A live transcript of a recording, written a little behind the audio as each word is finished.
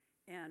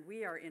And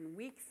we are in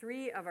week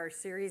 3 of our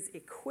series,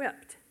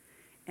 Equipped.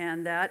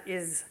 And that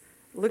is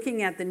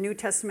looking at the New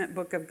Testament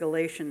book of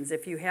Galatians.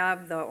 If you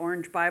have the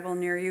orange Bible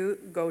near you,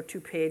 go to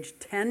page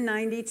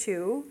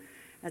 1092.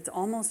 That's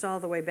almost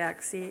all the way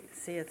back. See,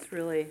 it's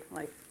really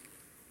like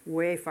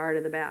way far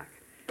to the back.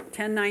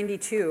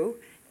 1092,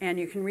 and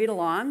you can read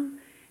along.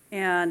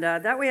 And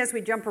that way, as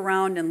we jump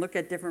around and look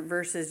at different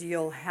verses,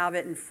 you'll have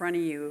it in front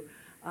of you,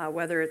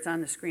 whether it's on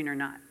the screen or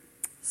not.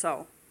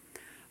 So,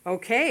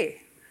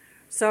 okay.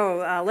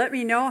 So let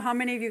me know how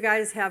many of you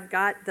guys have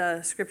got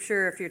the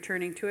scripture if you're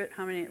turning to it.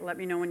 How many? Let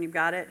me know when you've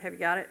got it. Have you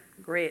got it?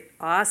 Great.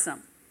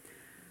 Awesome.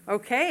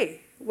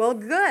 Okay. Well,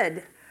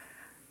 good.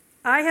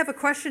 I have a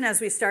question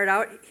as we start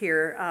out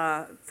here.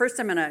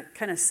 First, I'm going to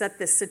kind of set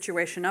this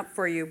situation up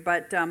for you,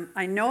 but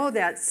I know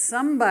that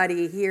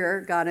somebody here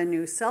got a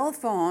new cell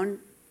phone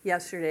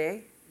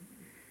yesterday.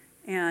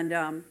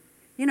 And,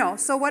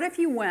 so what if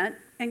you went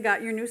and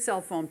got your new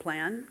cell phone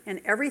plan and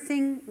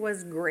everything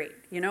was great?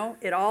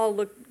 It all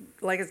looked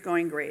like it's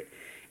going great.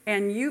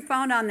 And you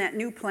found on that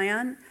new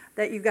plan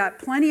that you got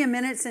plenty of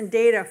minutes and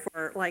data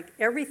for like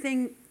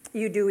everything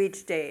you do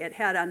each day. It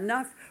had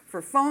enough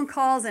for phone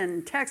calls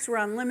and texts were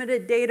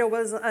unlimited, data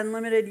was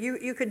unlimited.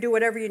 You could do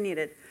whatever you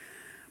needed.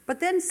 But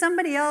then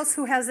somebody else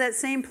who has that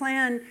same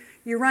plan,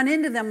 you run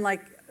into them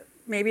like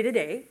maybe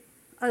today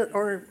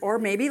or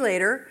maybe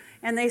later,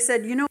 and they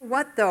said, you know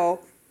what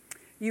though,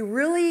 you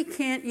really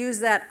can't use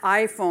that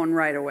iPhone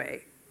right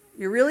away.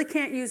 You really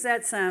can't use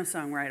that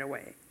Samsung right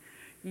away.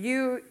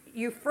 You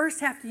first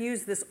have to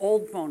use this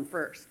old phone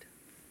first.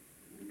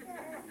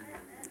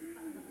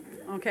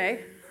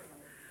 Okay?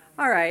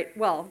 All right,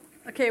 well,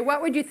 okay,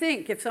 what would you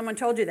think if someone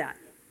told you that?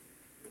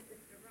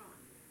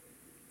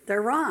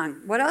 They're wrong.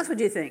 What else would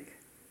you think?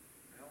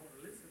 I don't want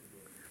to listen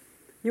to them.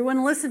 You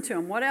wouldn't listen to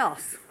them. What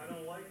else? I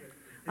don't like it.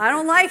 I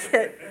don't like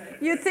it.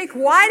 You'd think,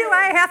 why do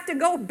I have to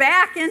go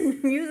back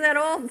and use that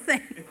old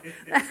thing?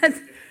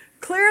 That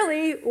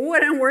clearly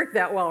wouldn't work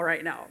that well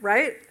right now,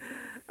 right?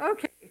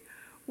 Okay.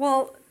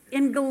 Well,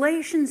 in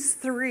Galatians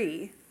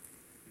 3,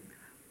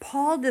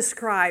 Paul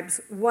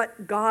describes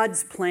what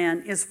God's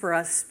plan is for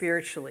us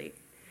spiritually.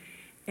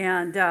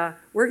 And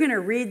we're going to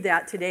read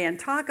that today and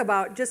talk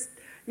about just,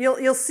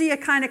 you'll see a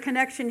kind of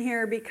connection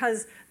here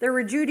because there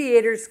were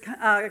Judaizers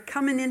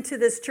coming into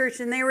this church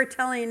and they were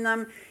telling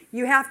them,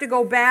 you have to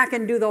go back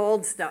and do the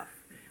old stuff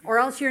or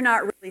else you're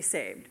not really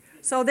saved.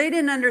 So they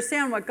didn't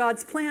understand what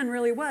God's plan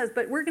really was,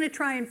 but we're going to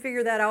try and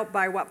figure that out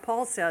by what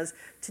Paul says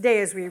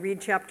today as we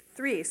read chapter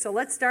 3. So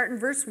let's start in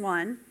verse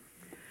 1.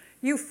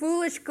 You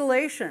foolish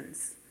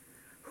Galatians,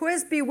 who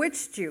has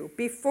bewitched you?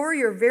 Before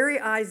your very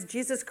eyes,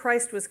 Jesus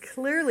Christ was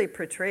clearly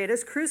portrayed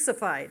as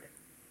crucified.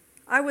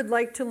 I would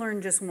like to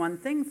learn just one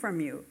thing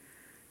from you.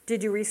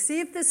 Did you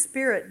receive the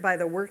Spirit by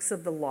the works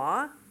of the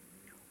law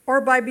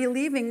or by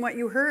believing what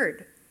you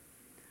heard?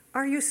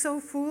 Are you so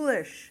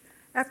foolish?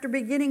 After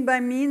beginning by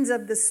means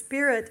of the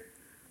Spirit,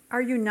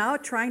 are you now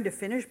trying to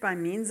finish by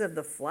means of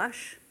the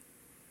flesh?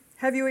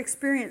 Have you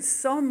experienced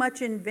so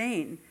much in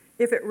vain,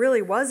 if it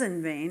really was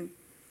in vain?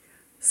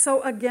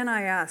 So again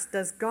I ask,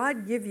 does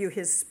God give you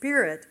his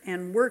Spirit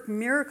and work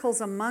miracles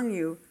among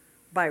you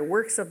by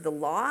works of the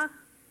law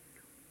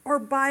or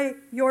by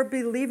your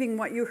believing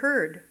what you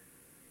heard?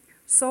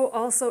 So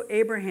also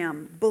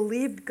Abraham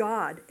believed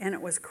God, and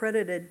it was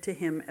credited to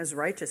him as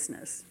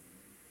righteousness.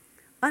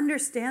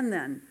 Understand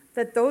then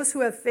that those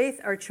who have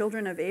faith are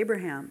children of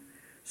Abraham.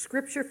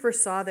 Scripture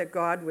foresaw that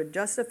God would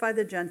justify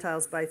the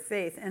Gentiles by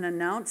faith and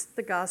announced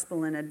the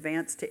gospel in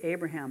advance to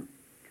Abraham.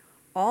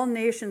 All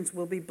nations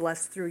will be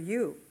blessed through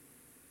you.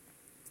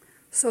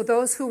 So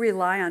those who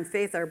rely on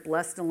faith are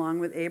blessed along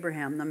with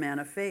Abraham, the man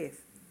of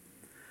faith.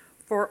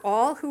 For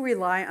all who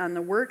rely on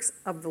the works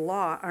of the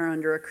law are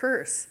under a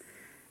curse.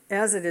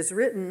 As it is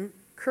written,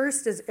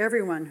 cursed is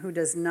everyone who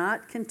does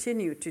not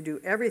continue to do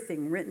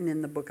everything written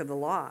in the book of the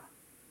law.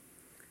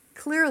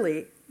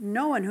 Clearly,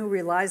 no one who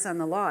relies on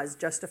the law is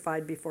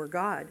justified before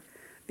God,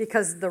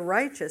 because the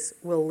righteous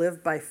will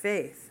live by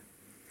faith.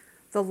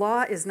 The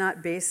law is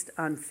not based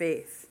on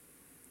faith.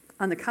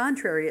 On the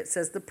contrary, it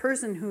says the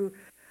person who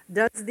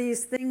does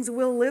these things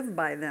will live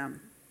by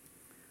them.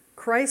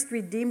 Christ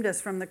redeemed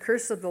us from the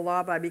curse of the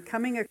law by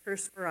becoming a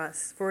curse for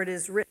us, for it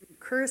is written,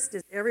 cursed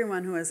is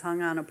everyone who is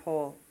hung on a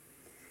pole.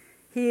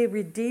 He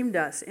redeemed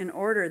us in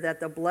order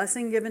that the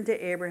blessing given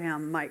to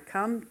Abraham might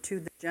come to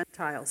the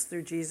Gentiles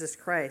through Jesus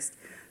Christ,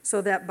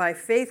 so that by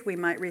faith we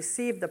might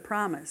receive the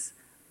promise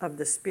of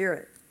the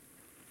Spirit.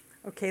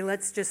 Okay,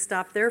 let's just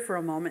stop there for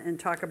a moment and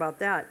talk about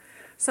that.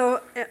 So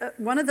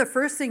one of the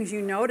first things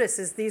you notice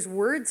is these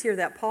words here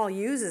that Paul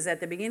uses at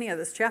the beginning of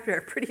this chapter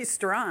are pretty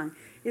strong.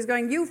 He's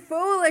going, you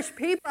foolish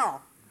people.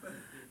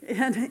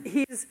 And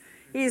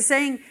he's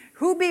saying,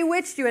 who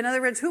bewitched you? In other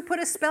words, who put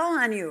a spell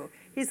on you?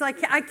 He's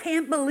like, I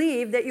can't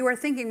believe that you are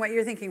thinking what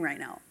you're thinking right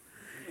now.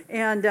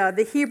 And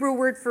the Hebrew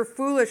word for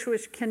foolish,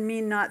 which can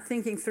mean not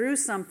thinking through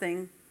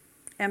something,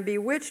 and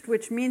bewitched,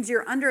 which means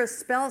you're under a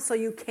spell so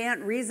you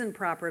can't reason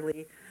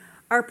properly,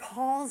 are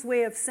Paul's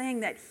way of saying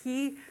that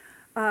he's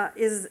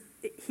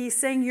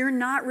saying you're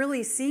not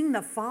really seeing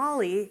the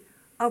folly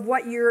of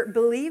what you're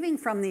believing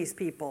from these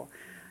people.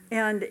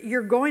 And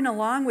you're going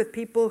along with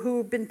people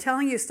who've been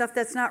telling you stuff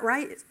that's not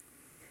right.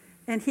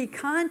 And he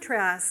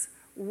contrasts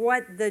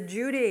what the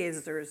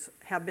Judaizers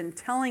have been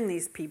telling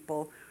these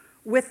people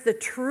with the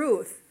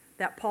truth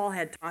that Paul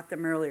had taught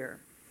them earlier.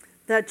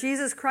 That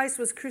Jesus Christ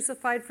was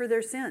crucified for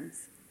their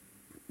sins.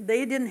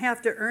 They didn't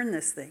have to earn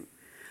this thing.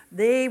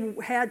 They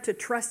had to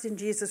trust in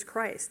Jesus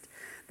Christ.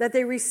 That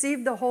they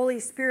received the Holy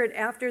Spirit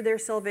after their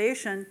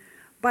salvation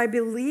by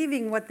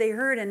believing what they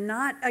heard, and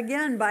not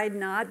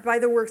by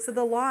the works of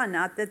the law,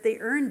 not that they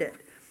earned it.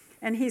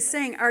 And he's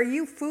saying, are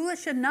you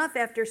foolish enough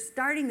after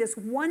starting this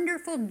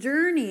wonderful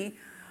journey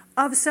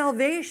of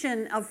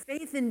salvation, of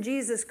faith in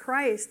Jesus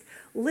Christ,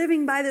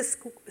 living by the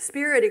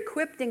Spirit,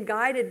 equipped and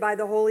guided by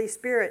the Holy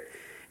Spirit,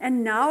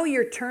 and now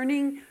you're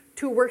turning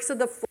to works of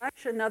the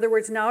flesh? In other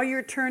words, now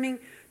you're turning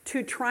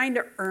to trying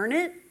to earn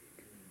it?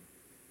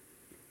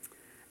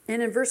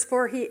 And in verse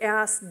 4 he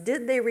asks,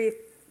 did they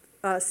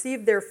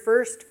receive their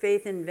first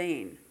faith in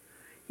vain?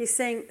 He's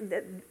saying,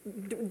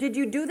 did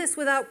you do this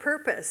without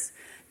purpose?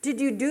 Did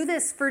you do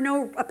this for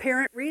no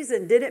apparent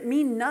reason? Did it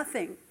mean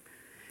nothing?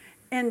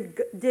 And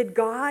did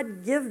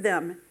God give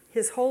them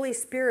his Holy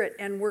Spirit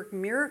and work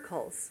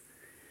miracles?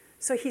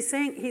 So he's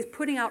saying, he's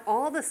putting out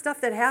all the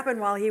stuff that happened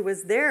while he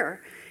was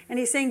there. And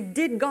he's saying,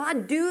 did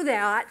God do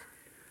that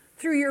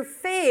through your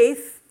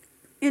faith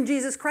in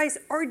Jesus Christ?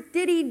 Or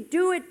did he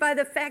do it by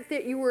the fact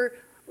that you were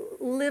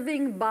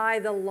living by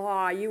the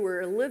law? You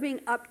were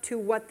living up to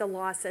what the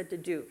law said to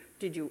do.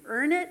 Did you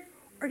earn it?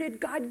 Or did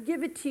God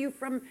give it to you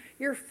from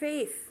your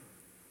faith?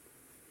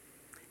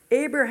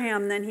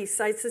 Abraham, then he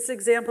cites this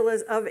example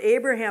of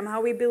Abraham,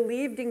 how he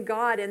believed in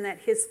God and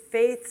that his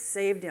faith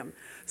saved him.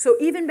 So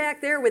even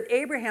back there with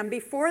Abraham,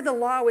 before the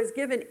law was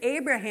given,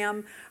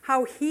 Abraham,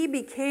 how he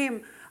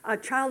became a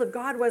child of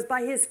God was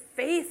by his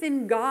faith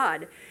in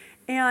God.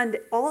 And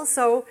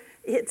also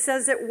it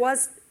says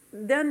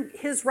then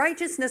his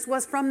righteousness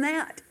was from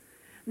that,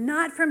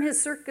 not from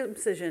his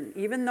circumcision,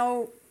 even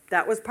though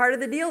that was part of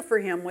the deal for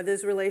him with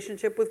his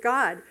relationship with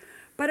God.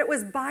 But it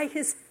was by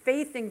his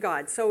faith in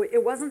God. So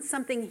it wasn't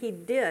something he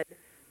did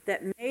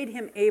that made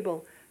him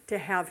able to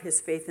have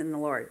his faith in the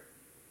Lord,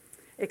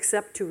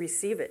 except to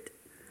receive it.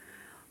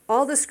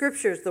 All the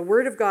scriptures, the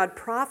word of God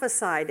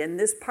prophesied, and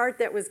this part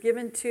that was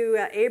given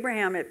to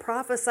Abraham, it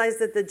prophesies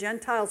that the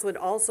Gentiles would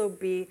also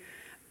be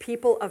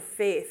people of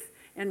faith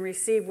and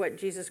receive what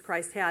Jesus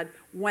Christ had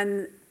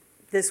when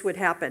this would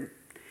happen.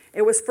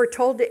 It was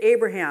foretold to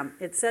Abraham.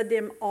 It said to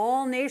him,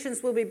 all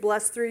nations will be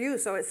blessed through you.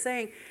 So it's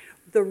saying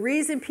the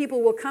reason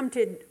people will come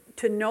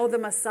to know the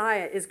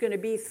Messiah is going to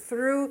be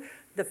through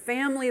the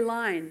family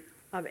line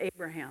of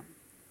Abraham.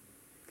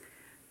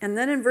 And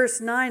then in verse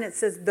 9 it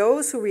says,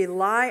 those who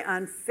rely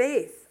on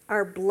faith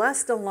are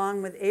blessed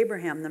along with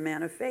Abraham, the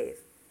man of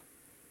faith.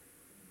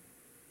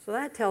 So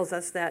that tells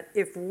us that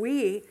if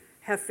we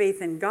have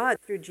faith in God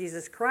through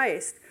Jesus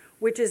Christ,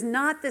 which is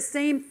not the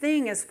same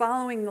thing as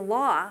following the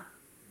law,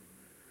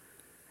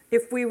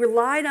 if we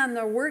relied on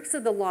the works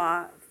of the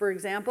law, for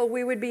example,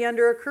 we would be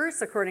under a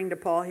curse, according to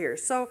Paul here.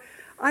 So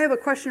I have a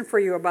question for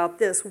you about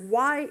this.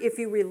 Why, if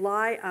you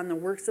rely on the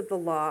works of the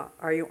law,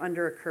 are you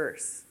under a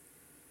curse?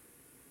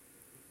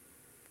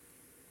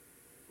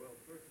 Well,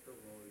 first of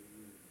all,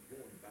 you're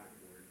going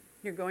backward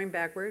You're going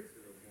backward?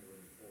 instead of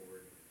moving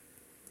forward.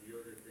 The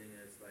other thing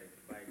is, like,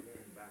 by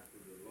going back to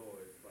the law,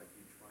 it's like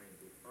you're trying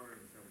to earn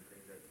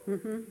something that's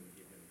already been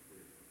given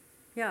free.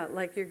 Yeah,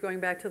 like you're going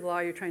back to the law,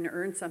 you're trying to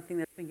earn something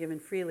that's been given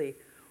freely.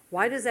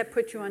 Why does that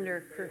put you under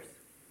a curse?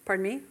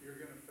 Pardon me? You're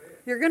going to fail.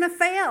 You're going to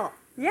fail.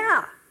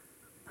 Yeah.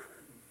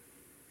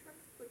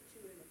 Trust puts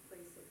you in a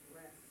place of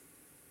rest.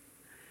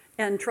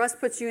 And trust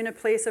puts you in a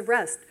place of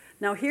rest.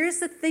 Now, here's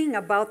the thing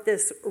about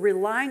this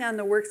relying on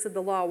the works of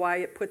the law, why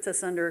it puts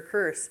us under a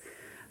curse.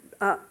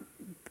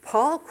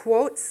 Paul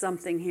quotes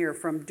something here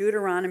from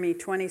Deuteronomy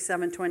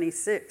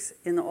 27:26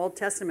 in the Old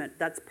Testament.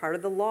 That's part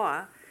of the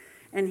law.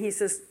 And he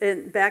says,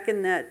 back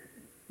in that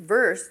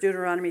verse,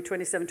 Deuteronomy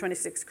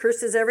 27:26,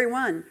 cursed is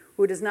everyone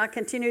who does not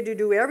continue to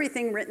do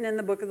everything written in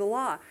the book of the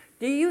law.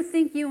 Do you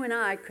think you and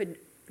I could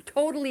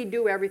totally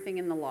do everything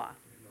in the law?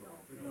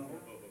 No.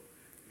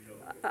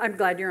 I'm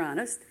glad you're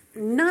honest.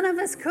 None of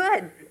us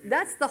could.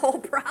 That's the whole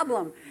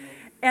problem.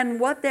 And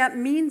what that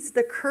means,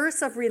 the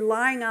curse of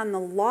relying on the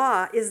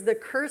law, is the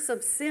curse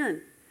of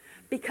sin,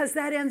 because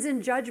that ends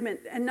in judgment.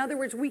 In other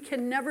words, we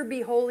can never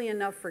be holy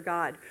enough for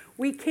God.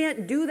 We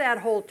can't do that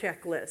whole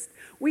checklist.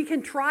 We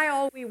can try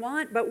all we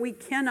want, but we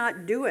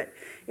cannot do it.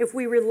 If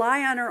we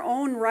rely on our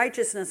own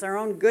righteousness, our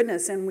own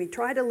goodness, and we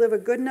try to live a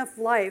good enough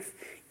life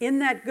in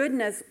that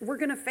goodness, we're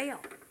going to fail.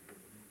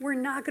 We're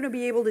not going to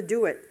be able to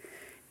do it.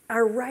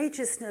 Our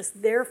righteousness,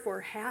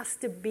 therefore, has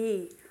to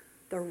be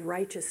the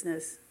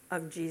righteousness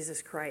of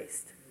Jesus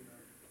Christ,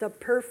 the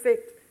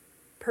perfect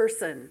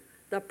person,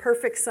 the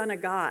perfect Son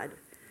of God.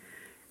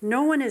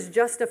 No one is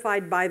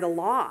justified by the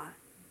law,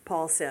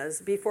 Paul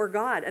says, before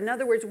God. In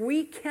other words,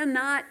 we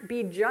cannot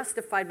be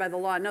justified by the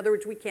law. In other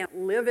words, we can't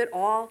live it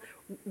all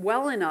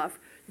well enough,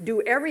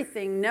 do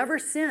everything, never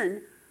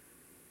sin,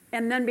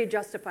 and then be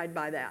justified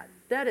by that.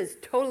 That is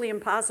totally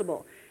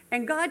impossible.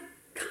 And God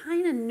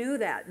kind of knew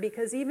that,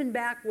 because even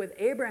back with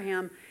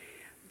Abraham,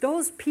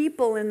 those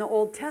people in the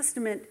Old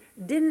Testament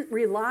didn't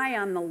rely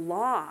on the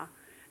law.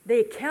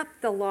 They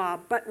kept the law,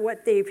 but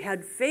what they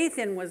had faith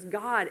in was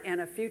God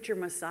and a future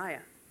Messiah.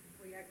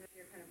 Well, you're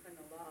kind of putting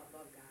the law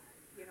above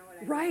God. You know what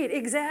I mean? Right,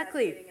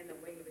 exactly. That's getting in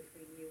the way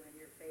between you and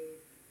your faith.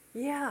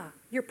 Yeah,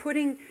 you're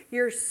putting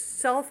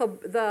yourself,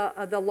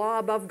 the law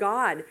above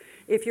God,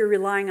 if you're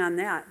relying on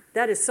that.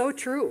 That is so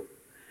true.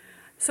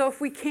 So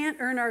if we can't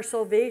earn our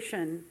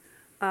salvation,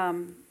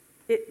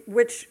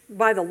 which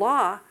by the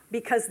law,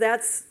 because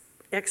that's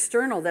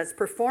external, that's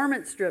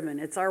performance driven,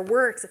 it's our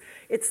works.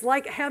 It's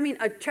like having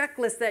a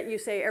checklist that you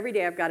say every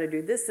day, I've got to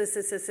do this,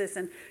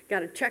 and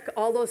got to check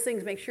all those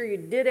things, make sure you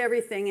did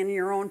everything in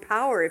your own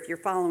power if you're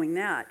following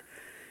that.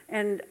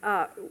 And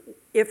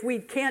if we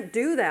can't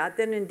do that,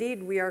 then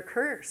indeed we are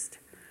cursed.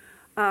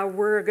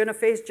 We're going to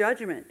face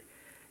judgment.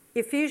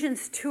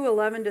 Ephesians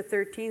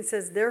 2:11-13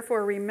 says,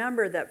 therefore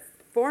remember that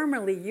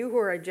formerly you who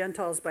are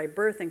Gentiles by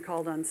birth and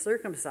called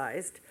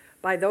uncircumcised,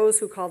 by those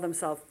who call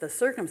themselves the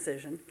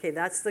circumcision, okay,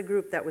 that's the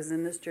group that was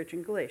in this church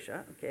in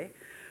Galatia, okay,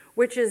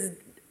 which is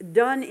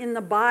done in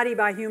the body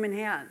by human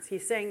hands.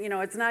 He's saying,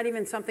 it's not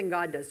even something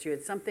God does to you.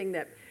 It's something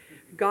that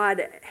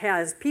God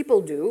has people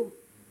do,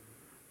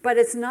 but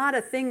it's not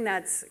a thing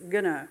that's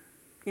gonna,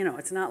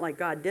 it's not like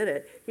God did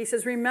it. He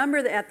says,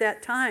 remember that at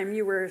that time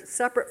you were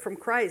separate from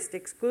Christ,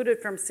 excluded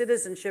from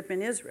citizenship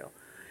in Israel,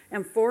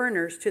 and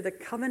foreigners to the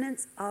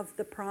covenants of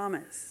the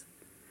promise,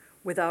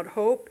 without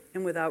hope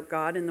and without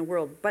God in the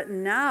world. But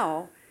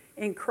now,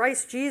 in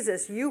Christ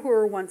Jesus, you who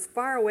were once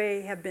far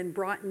away have been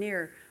brought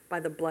near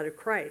by the blood of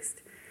Christ.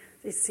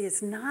 You see,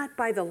 it's not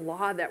by the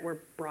law that we're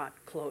brought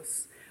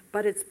close,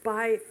 but it's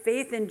by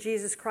faith in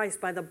Jesus Christ,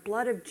 by the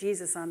blood of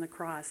Jesus on the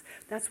cross.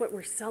 That's what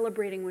we're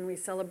celebrating when we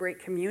celebrate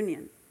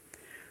communion.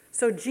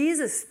 So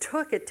Jesus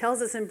it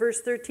tells us in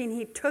verse 13,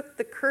 he took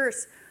the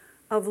curse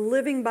of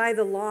living by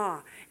the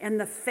law and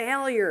the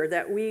failure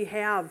that we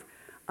have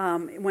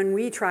when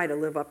we try to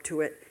live up to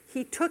it.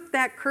 He took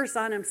that curse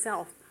on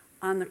himself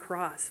on the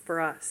cross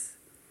for us.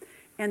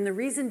 And the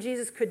reason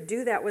Jesus could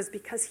do that was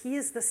because he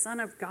is the Son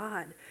of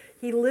God.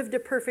 He lived a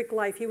perfect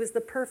life. He was the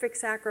perfect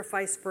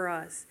sacrifice for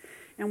us.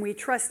 And we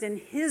trust in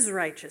his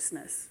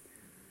righteousness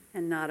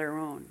and not our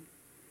own.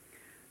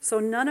 So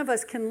none of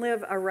us can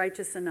live a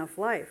righteous enough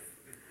life.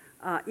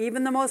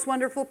 Even the most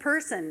wonderful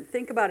person,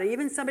 think about it,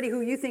 even somebody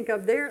who you think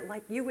of, they're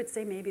like you would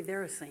say maybe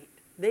they're a saint.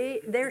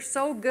 They're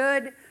so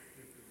good.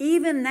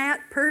 Even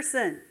that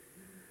person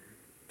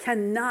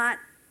cannot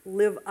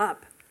live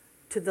up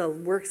to the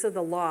works of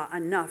the law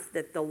enough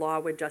that the law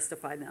would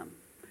justify them.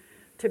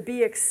 To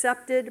be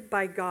accepted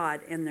by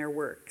God in their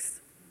works.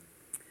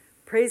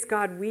 Praise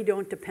God, we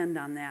don't depend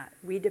on that.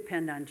 We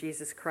depend on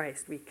Jesus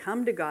Christ. We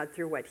come to God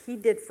through what he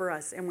did for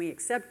us, and we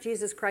accept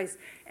Jesus Christ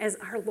as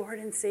our Lord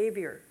and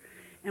Savior.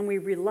 And we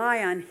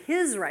rely on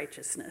his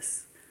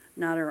righteousness,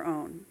 not our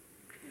own.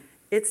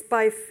 It's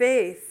by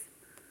faith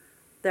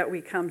that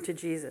we come to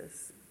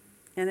Jesus.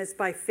 And it's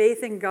by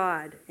faith in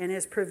God and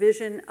his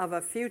provision of a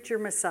future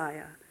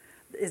Messiah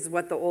is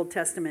what the Old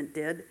Testament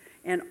did.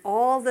 And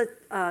all the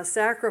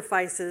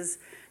sacrifices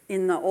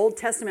in the Old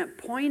Testament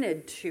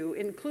pointed to,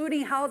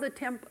 including how the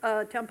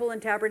temple and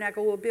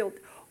tabernacle were built,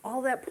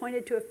 all that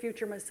pointed to a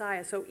future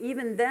Messiah. So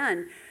even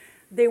then,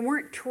 they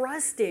weren't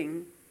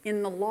trusting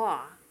in the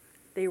law.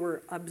 They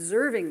were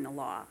observing the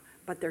law,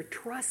 but their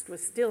trust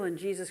was still in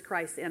Jesus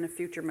Christ and a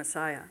future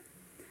Messiah.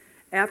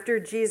 After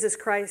Jesus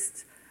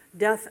Christ's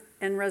death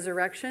and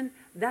resurrection,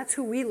 that's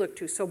who we look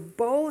to. So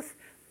both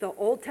the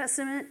Old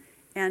Testament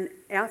and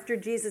after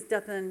Jesus'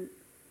 death and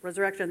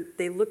resurrection,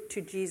 they look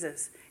to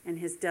Jesus and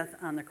his death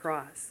on the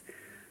cross.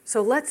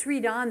 So let's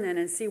read on then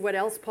and see what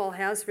else Paul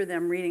has for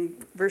them,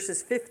 reading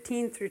verses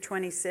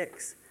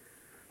 15-26.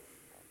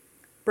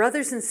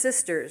 Brothers and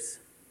sisters,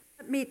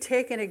 let me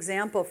take an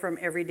example from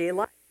everyday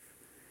life.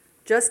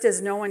 Just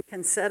as no one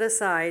can set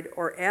aside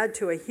or add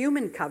to a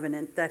human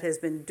covenant that has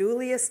been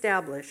duly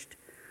established,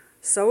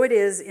 so it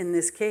is in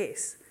this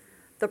case.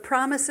 The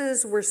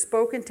promises were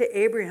spoken to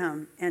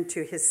Abraham and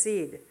to his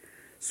seed.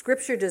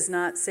 Scripture does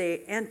not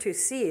say, and to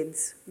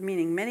seeds,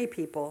 meaning many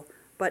people,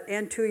 but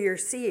and to your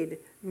seed,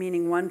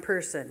 meaning one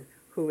person,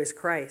 who is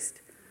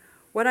Christ.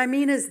 What I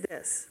mean is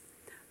this.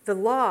 The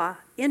law,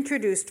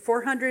 introduced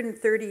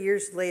 430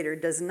 years later,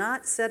 does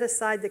not set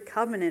aside the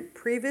covenant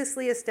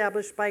previously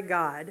established by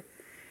God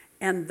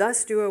and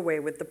thus do away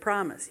with the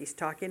promise. He's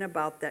talking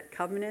about that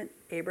covenant,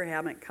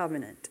 Abrahamic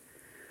covenant.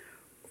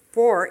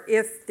 For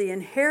if the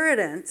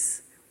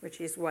inheritance, which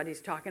is what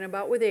he's talking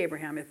about with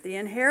Abraham, if the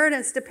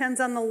inheritance depends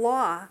on the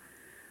law,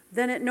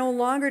 then it no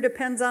longer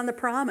depends on the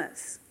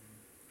promise.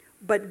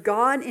 But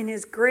God in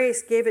his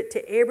grace gave it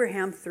to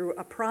Abraham through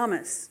a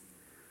promise.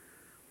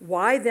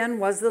 Why then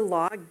was the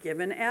law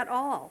given at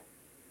all?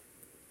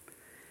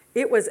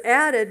 It was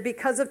added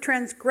because of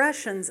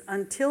transgressions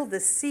until the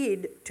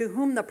seed to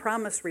whom the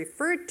promise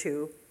referred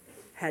to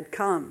had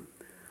come.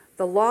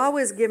 The law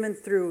was given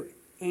through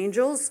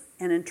angels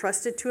and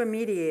entrusted to a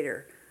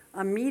mediator,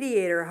 A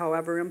mediator,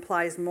 however,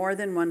 implies more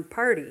than one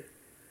party,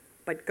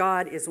 but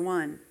God is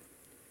one.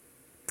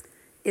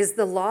 Is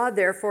the law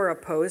therefore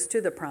opposed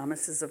to the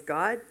promises of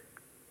God?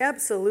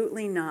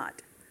 Absolutely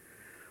not.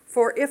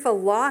 For if a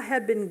law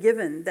had been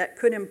given that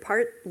could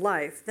impart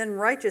life, then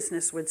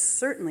righteousness would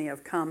certainly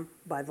have come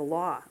by the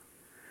law.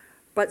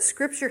 But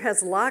Scripture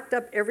has locked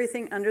up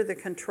everything under the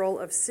control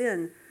of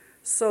sin,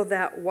 so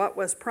that what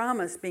was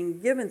promised,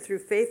 being given through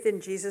faith in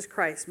Jesus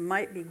Christ,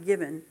 might be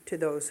given to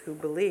those who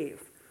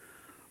believe.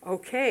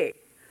 Okay,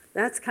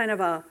 that's kind of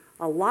a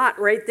lot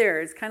right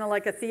there. It's kind of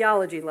like a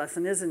theology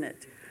lesson, isn't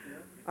it?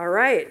 All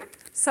right.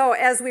 So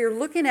as we're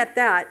looking at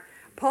that,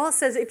 Paul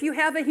says if you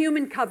have a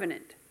human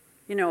covenant,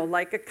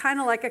 kind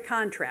of like a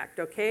contract,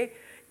 okay?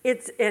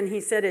 And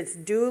he said it's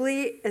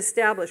duly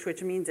established,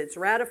 which means it's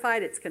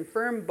ratified, it's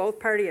confirmed, both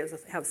parties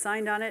have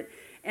signed on it,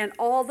 and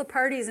all the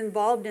parties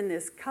involved in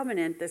this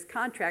covenant, this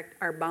contract,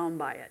 are bound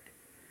by it.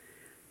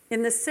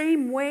 In the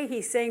same way,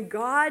 he's saying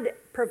God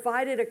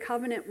provided a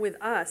covenant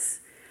with us,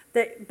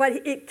 but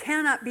it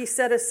cannot be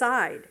set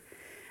aside.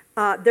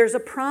 There's a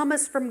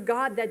promise from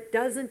God that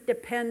doesn't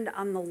depend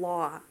on the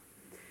law.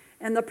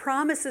 And the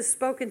promise is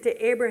spoken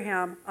to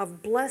Abraham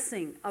of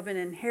blessing, of an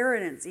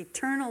inheritance,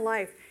 eternal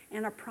life,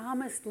 and a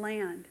promised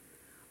land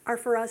are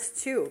for us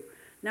too.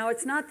 Now,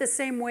 it's not the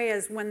same way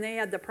as when they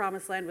had the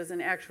promised land was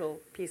an actual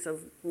piece of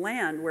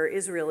land where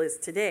Israel is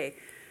today.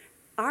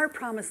 Our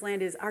promised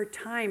land is our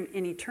time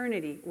in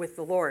eternity with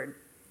the Lord.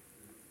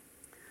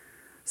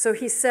 So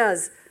he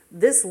says,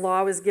 this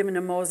law was given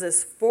to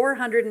Moses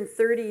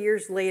 430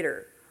 years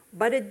later.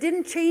 But it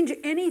didn't change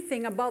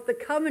anything about the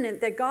covenant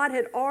that God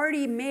had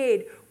already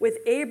made with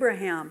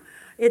Abraham.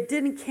 It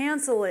didn't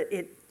cancel it.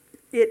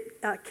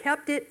 It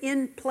kept it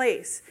in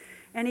place.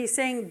 And he's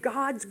saying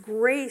God's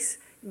grace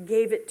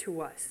gave it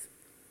to us.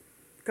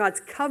 God's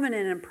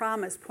covenant and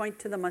promise point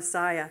to the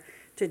Messiah,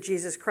 to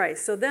Jesus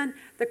Christ. So then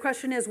the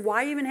question is,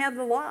 why even have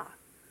the law?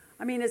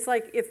 I mean, it's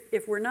like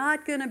if we're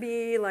not going to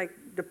be like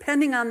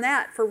depending on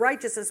that for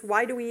righteousness,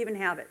 why do we even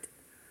have it?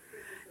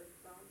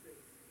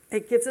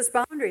 It gives us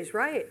boundaries,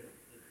 right?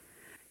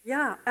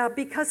 Yeah,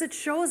 because it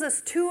shows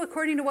us too,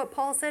 according to what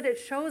Paul said, it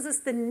shows us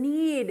the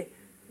need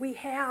we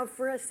have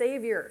for a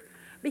Savior.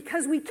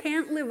 Because we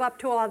can't live up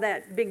to all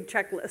that big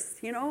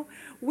checklist,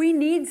 We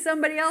need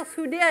somebody else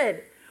who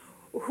did.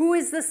 Who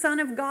is the Son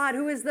of God?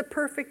 Who is the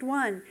perfect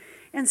one?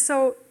 And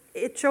so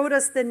it showed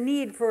us the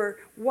need for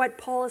what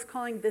Paul is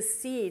calling the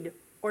seed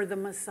or the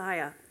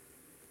Messiah.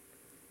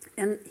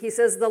 And he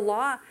says the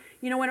law,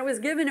 when it was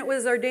given, it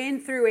was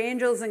ordained through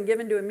angels and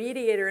given to a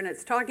mediator. And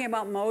it's talking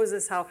about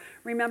Moses, how,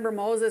 remember,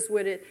 Moses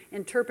would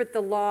interpret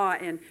the law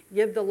and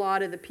give the law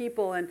to the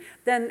people. And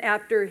then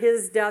after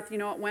his death,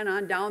 it went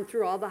on down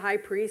through all the high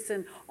priests,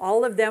 and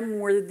all of them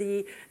were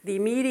the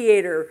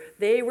mediator.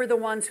 They were the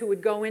ones who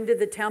would go into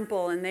the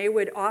temple, and they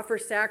would offer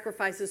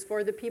sacrifices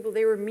for the people.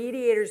 They were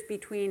mediators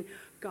between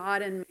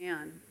God and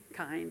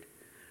mankind.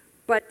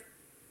 But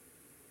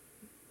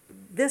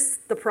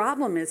the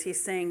problem is,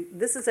 he's saying,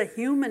 this is a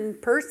human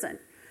person.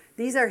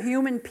 These are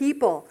human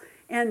people.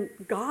 And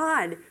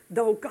God,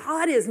 though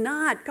God is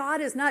not.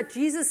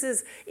 Jesus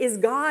is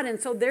God. And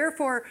so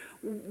therefore,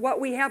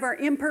 what we have are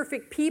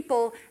imperfect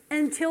people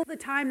until the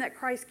time that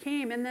Christ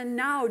came. And then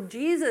now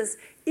Jesus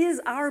is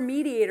our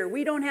mediator.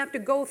 We don't have to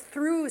go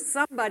through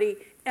somebody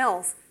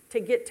else to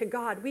get to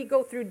God. We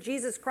go through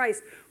Jesus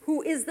Christ,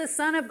 who is the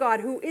Son of God,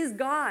 who is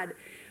God,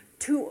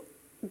 to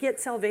get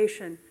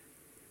salvation.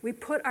 We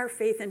put our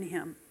faith in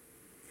him.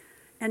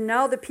 And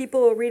now the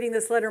people reading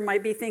this letter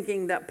might be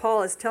thinking that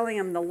Paul is telling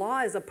them the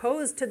law is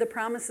opposed to the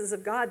promises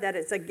of God, that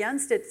it's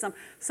against it.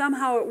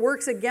 Somehow it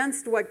works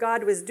against what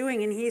God was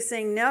doing. And he's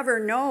saying, never,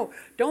 no,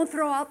 don't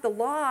throw out the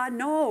law.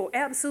 No,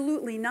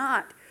 absolutely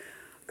not.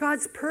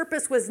 God's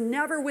purpose was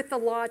never with the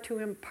law to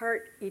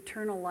impart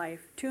eternal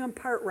life, to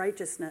impart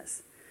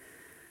righteousness.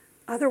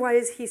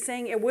 Otherwise, he's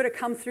saying it would have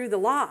come through the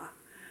law.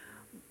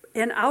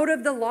 And out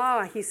of the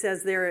law, he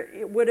says there,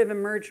 it would have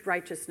emerged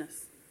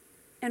righteousness.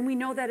 And we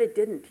know that it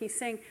didn't. He's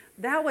saying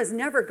that was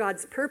never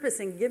God's purpose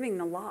in giving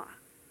the law.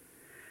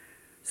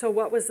 So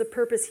what was the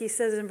purpose? He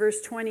says in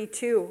verse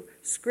 22,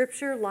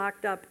 Scripture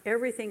locked up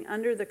everything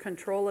under the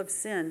control of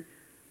sin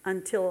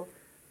until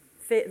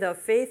the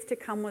faith to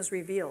come was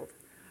revealed.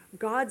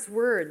 God's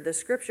word, the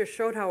Scripture,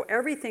 showed how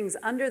everything's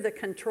under the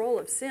control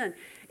of sin.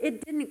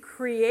 It didn't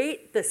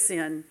create the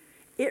sin.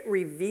 It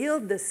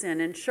revealed the sin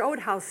and showed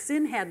how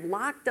sin had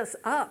locked us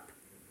up.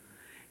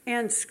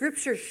 And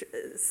Scripture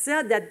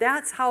said that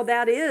that's how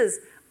that is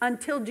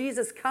until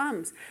Jesus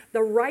comes.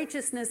 The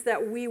righteousness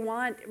that we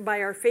want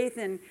by our faith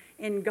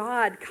in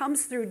God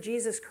comes through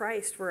Jesus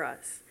Christ for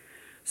us.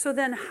 So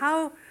then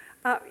how,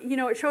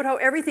 it showed how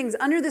everything's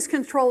under this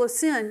control of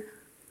sin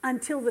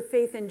until the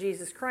faith in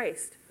Jesus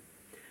Christ.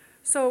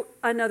 So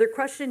another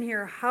question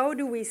here, how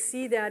do we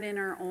see that in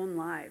our own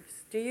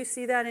lives? Do you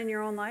see that in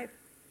your own life?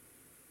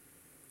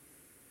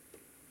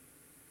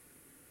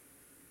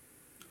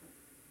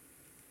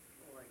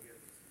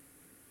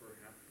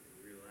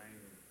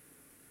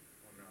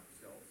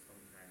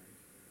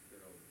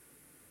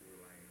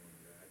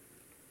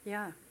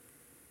 Yeah,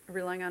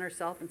 relying on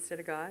ourselves instead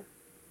of God?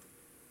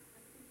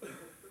 I think it's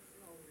a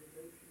personal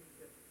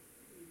relationship.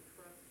 We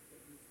trust that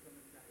he's going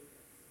to guide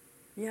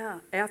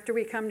us. Yeah, after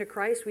we come to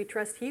Christ, we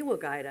trust he will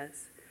guide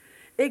us.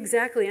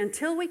 Exactly.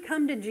 Until we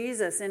come to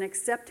Jesus and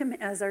accept him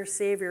as our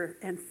Savior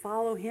and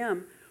follow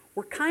him,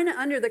 we're kind of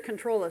under the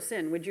control of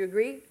sin. Would you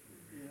agree?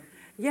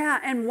 Yeah,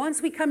 and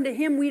once we come to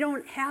him, we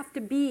don't have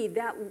to be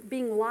that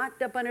being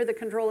locked up under the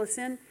control of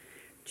sin.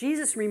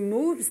 Jesus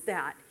removes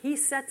that. He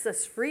sets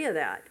us free of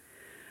that.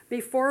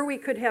 Before we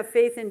could have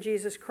faith in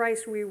Jesus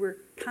Christ, we were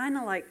kind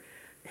of like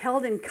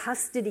held in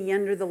custody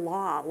under the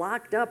law,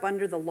 locked up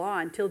under the law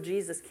until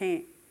Jesus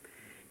came.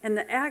 And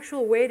the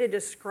actual way to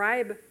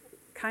describe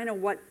kind of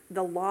what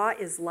the law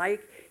is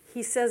like,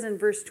 he says in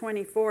verse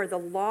 24, the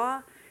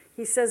law,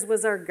 he says,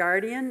 was our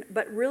guardian,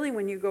 but really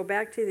when you go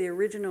back to the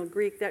original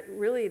Greek, that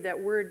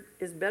word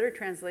is better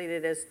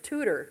translated as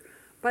tutor,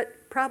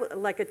 but probably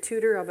like a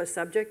tutor of a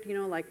subject,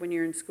 like when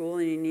you're in school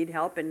and you need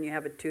help and you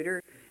have a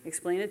tutor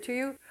explain it to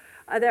you.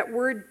 That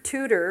word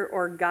tutor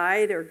or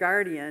guide or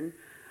guardian,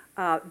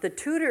 the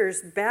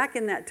tutors back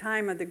in that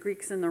time of the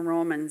Greeks and the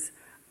Romans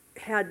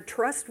had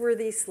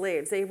trustworthy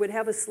slaves. They would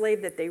have a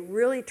slave that they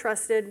really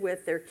trusted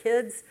with their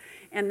kids,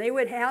 and they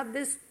would have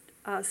this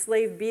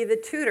slave be the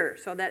tutor.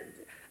 So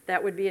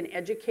that would be an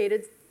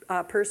educated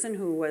person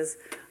who was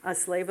a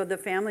slave of the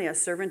family, a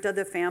servant of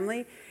the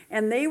family,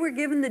 and they were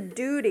given the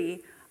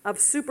duty of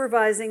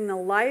supervising the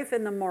life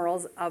and the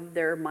morals of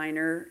their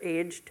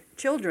minor-aged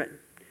children.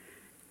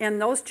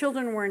 And those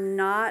children were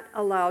not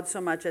allowed so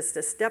much as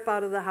to step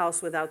out of the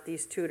house without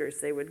these tutors.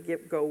 They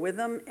would go with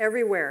them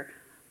everywhere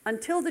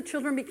until the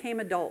children became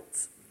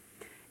adults.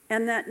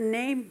 And that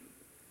name,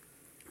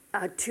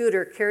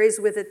 tutor, carries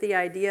with it the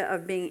idea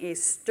of being a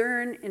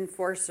stern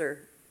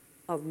enforcer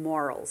of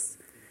morals.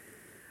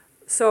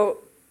 So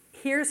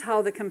here's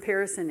how the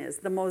comparison is.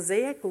 The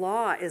Mosaic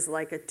Law is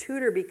like a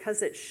tutor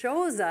because it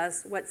shows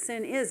us what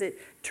sin is. It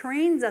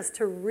trains us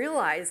to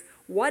realize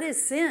what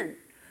is sin.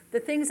 The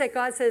things that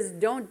God says,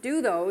 don't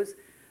do those,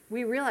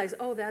 we realize,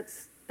 oh,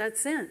 that's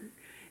sin.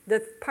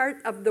 The part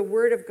of the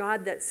Word of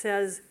God that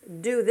says,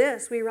 do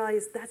this, we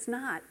realize that's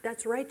not.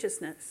 That's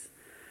righteousness.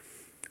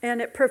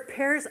 And it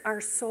prepares our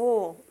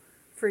soul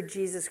for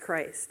Jesus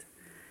Christ.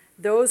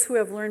 Those who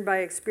have learned by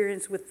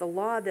experience with the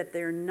law that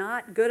they're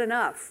not good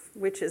enough,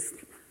 which is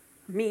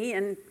me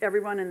and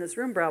everyone in this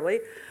room probably,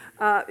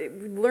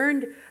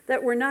 learned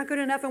that we're not good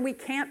enough and we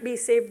can't be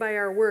saved by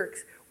our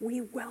works.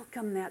 We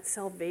welcome that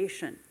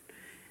salvation.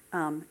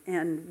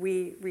 And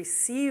we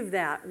receive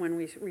that when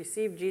we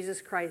receive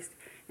Jesus Christ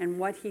and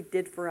what he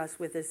did for us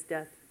with his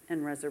death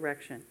and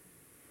resurrection.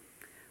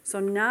 So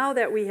now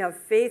that we have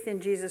faith in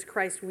Jesus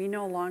Christ, we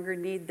no longer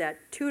need that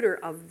tutor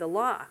of the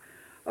law.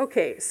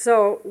 Okay,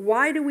 so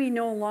why do we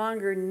no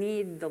longer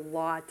need the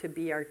law to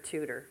be our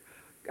tutor,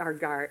 our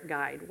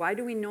guide? Why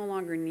do we no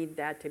longer need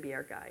that to be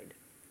our guide?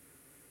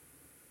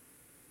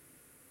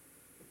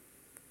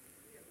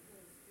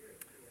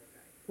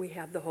 We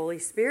have the Holy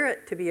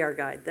Spirit to be our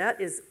guide. That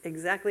is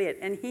exactly it.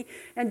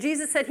 And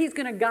Jesus said he's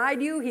going to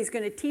guide you, he's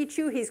going to teach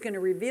you, he's going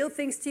to reveal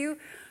things to you.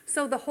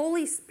 So the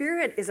Holy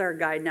Spirit is our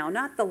guide now,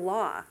 not the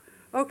law.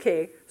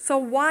 Okay, so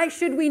why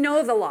should we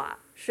know the law?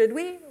 Should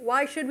we?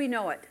 Why should we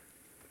know it?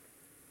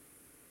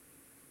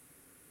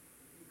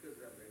 Because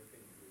I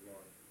think the law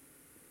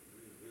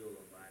reveals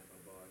a lot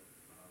about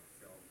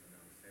ourselves and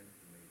our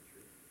sinful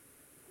nature.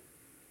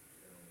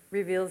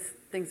 Reveals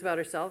things about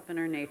ourselves and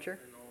our nature.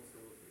 And also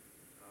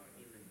our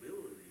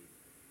inability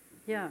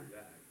to Yeah. please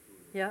God.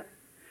 Yeah.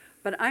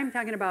 But I'm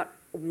talking about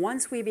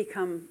once we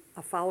become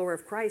a follower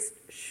of Christ,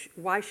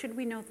 why should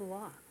we know the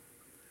law?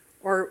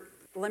 Or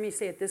let me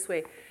say it this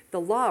way. The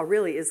law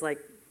really is like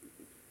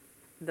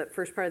the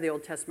first part of the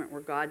Old Testament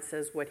where God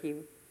says what he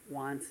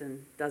wants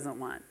and doesn't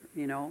want,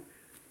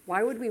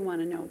 Why would we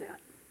want to know that?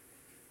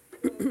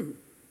 The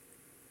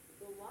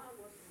law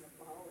wasn't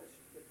abolished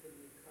with the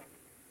new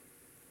covenant,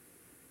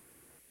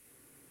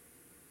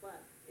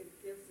 but it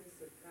gives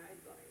us a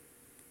guideline,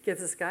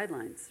 Gives us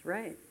guidelines,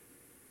 right?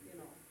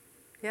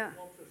 Yeah.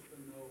 Helps us to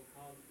know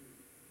how to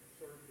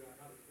serve God,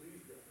 how to please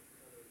God.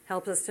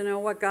 Helps us to know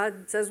what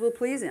God says will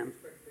please him.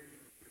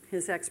 Expectations.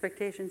 His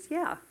expectations,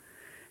 yeah.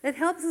 It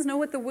helps us know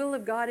what the will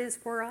of God is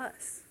for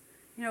us.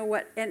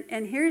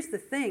 And here's the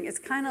thing, it's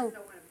kind of,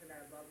 Don't want to put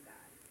that above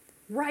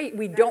God. right,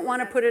 we don't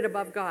want to put it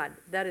above God.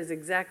 That is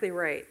exactly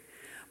right.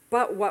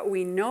 But what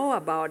we know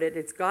about it,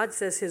 it's God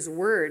says his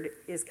word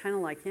is kind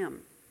of like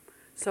him.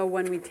 So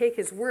when we take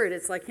his word,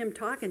 it's like him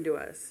talking to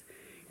us.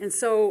 And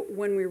so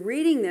when we're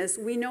reading this,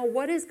 we know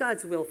what is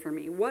God's will for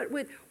me? What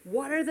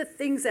are the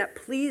things that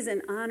please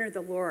and honor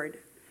the Lord?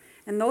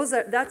 And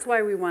that's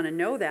why we want to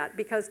know that,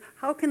 because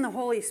how can the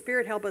Holy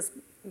Spirit help us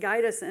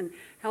guide us and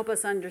help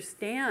us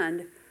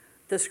understand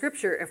the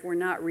scripture if we're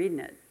not reading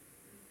it?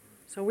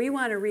 So we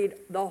want to read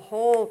the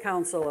whole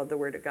counsel of the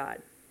Word of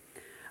God.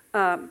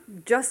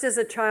 Just as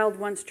a child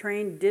once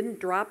trained didn't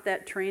drop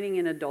that training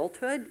in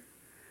adulthood,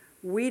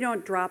 we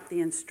don't drop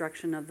the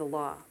instruction of the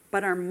law.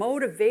 but our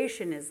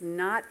motivation is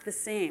not the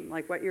same,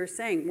 like what you're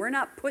saying. We're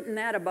not putting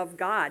that above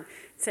God,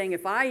 saying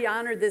if I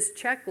honor this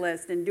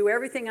checklist and do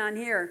everything on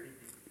here,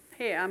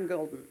 hey, I'm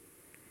golden.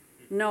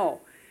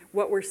 No.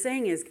 What we're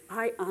saying is,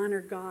 I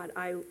honor God.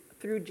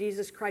 Through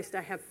Jesus Christ,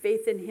 I have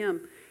faith in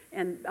him.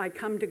 And I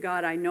come to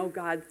God. I know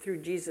God through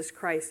Jesus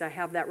Christ. I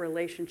have that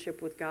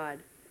relationship with God.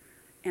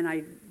 And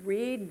I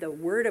read the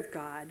Word of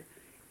God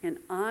and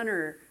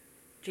honor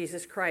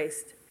Jesus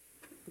Christ,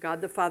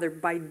 God the Father,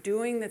 by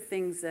doing the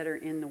things that are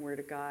in the Word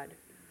of God.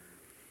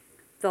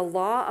 The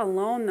law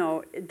alone,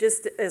 though,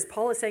 just as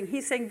Paul is saying,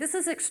 he's saying this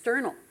is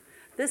external.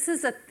 This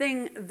is a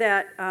thing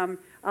that,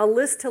 a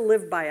list to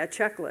live by, a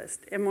checklist.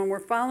 And when we're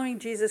following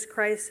Jesus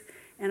Christ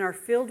and are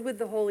filled with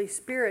the Holy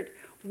Spirit,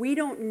 we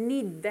don't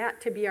need that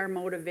to be our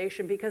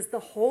motivation because the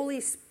Holy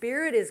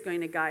Spirit is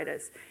going to guide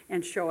us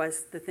and show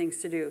us the things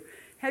to do.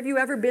 Have you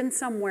ever been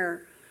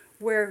somewhere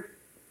where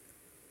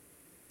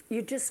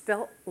you just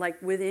felt like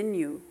within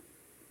you,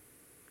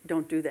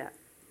 don't do that?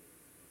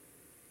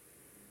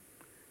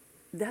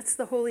 That's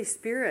the Holy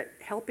Spirit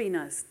helping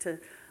us to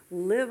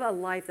live a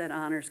life that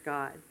honors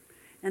God.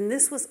 And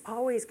this was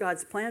always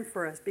God's plan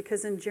for us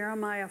because in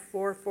Jeremiah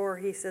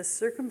 4:4 he says,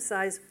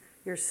 circumcise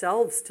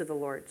yourselves to the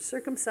Lord.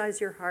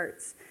 Circumcise your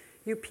hearts,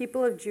 you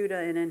people of Judah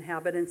and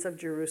inhabitants of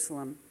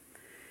Jerusalem.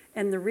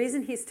 And the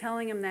reason he's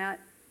telling him that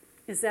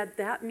is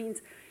that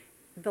means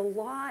the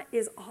law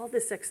is all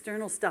this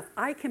external stuff.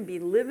 I can be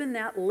living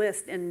that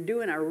list and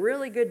doing a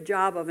really good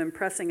job of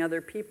impressing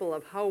other people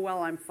of how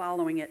well I'm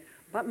following it,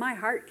 but my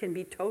heart can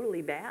be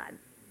totally bad.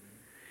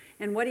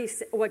 And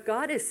what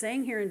God is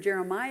saying here in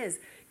Jeremiah is,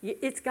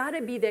 it's got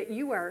to be that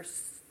you are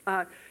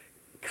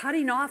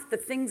cutting off the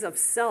things of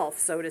self,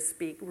 so to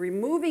speak,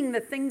 removing the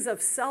things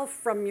of self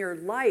from your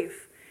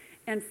life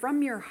and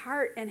from your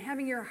heart and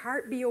having your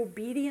heart be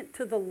obedient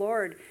to the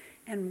Lord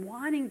and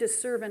wanting to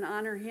serve and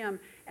honor him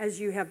as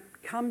you have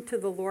come to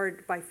the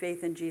Lord by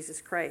faith in Jesus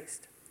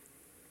Christ.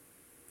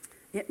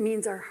 It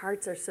means our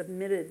hearts are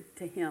submitted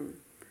to him,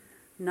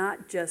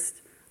 not just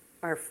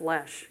our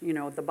flesh,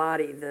 the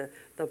body,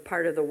 the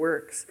part of the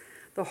works.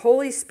 The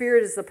Holy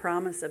Spirit is the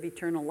promise of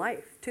eternal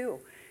life, too.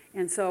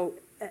 And so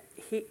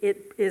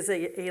it is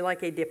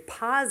like a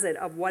deposit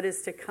of what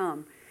is to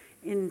come.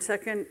 In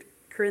 2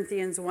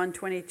 Corinthians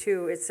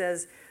 1:22, it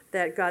says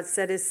that God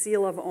set his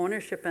seal of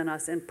ownership in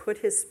us and put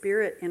his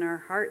Spirit in our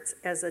hearts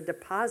as a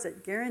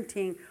deposit,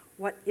 guaranteeing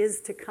what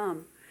is to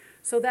come.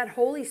 So that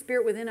Holy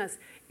Spirit within us,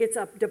 it's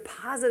a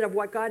deposit of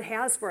what God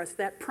has for us,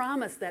 that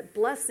promise, that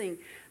blessing,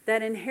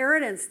 that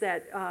inheritance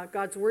that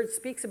God's Word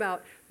speaks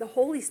about. The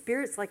Holy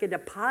Spirit's like a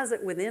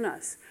deposit within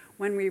us.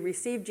 When we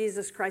receive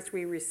Jesus Christ,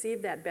 we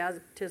receive that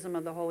baptism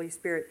of the Holy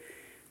Spirit,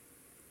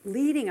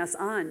 leading us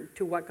on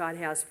to what God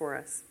has for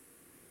us.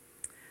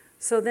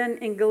 So then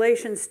in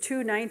Galatians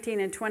 2:19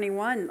 and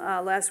 21,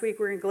 last week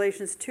we were in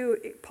Galatians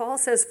 2, Paul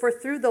says, for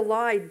through the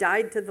law I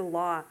died to the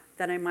law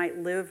that I might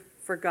live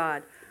for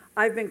God.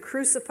 I've been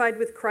crucified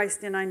with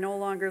Christ and I no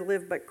longer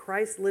live, but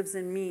Christ lives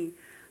in me.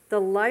 The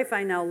life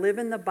I now live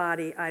in the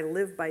body, I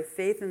live by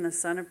faith in the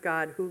Son of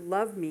God who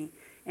loved me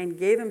and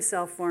gave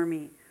himself for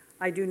me.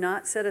 I do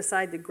not set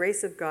aside the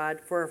grace of God,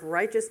 for if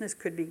righteousness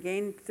could be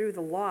gained through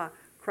the law,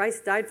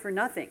 Christ died for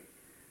nothing.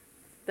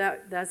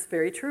 That's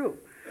very true.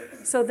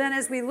 So then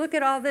as we look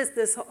at all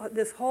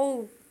this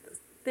whole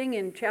thing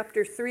in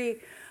chapter 3,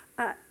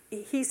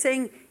 he's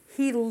saying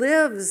he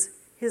lives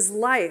his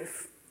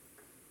life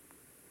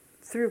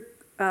through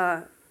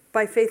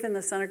by faith in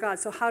the Son of God.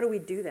 So how do we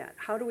do that?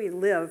 How do we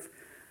live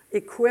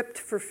equipped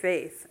for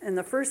faith? And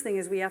the first thing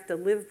is we have to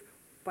live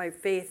by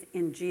faith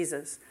in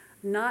Jesus.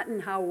 Not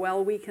in how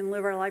well we can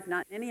live our life,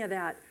 not any of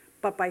that,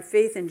 but by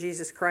faith in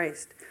Jesus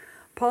Christ.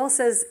 Paul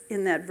says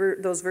in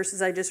those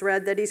verses I just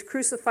read that he's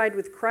crucified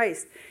with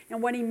Christ.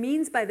 And what he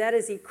means by that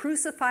is he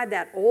crucified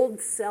that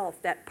old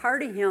self, that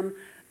part of him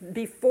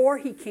before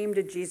he came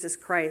to Jesus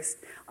Christ,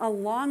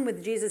 along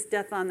with Jesus'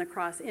 death on the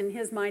cross. In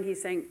his mind,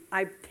 he's saying,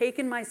 I've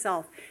taken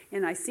myself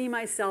and I see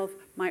myself,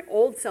 my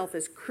old self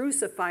is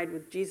crucified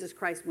with Jesus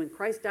Christ. When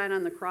Christ died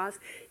on the cross,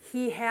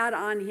 he had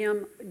on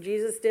him,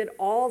 Jesus did,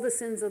 all the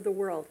sins of the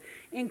world,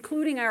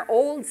 including our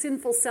old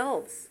sinful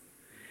selves.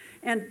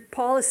 And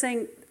Paul is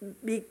saying,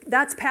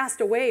 that's passed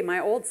away, my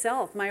old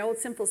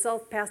sinful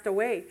self passed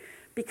away,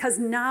 because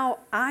now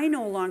I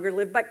no longer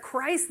live, but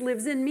Christ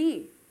lives in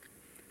me.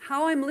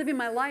 How I'm living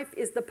my life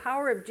is the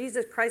power of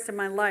Jesus Christ in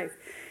my life.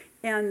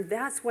 And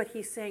that's what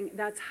he's saying.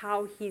 That's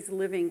how he's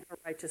living a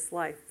righteous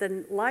life.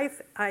 The life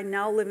I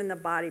now live in the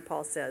body,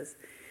 Paul says.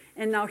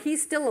 And now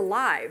he's still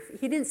alive.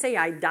 He didn't say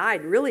I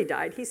died, really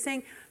died. He's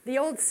saying the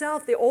old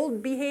self, the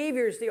old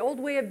behaviors, the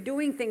old way of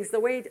doing things, the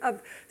way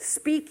of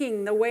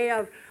speaking, the way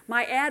of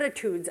my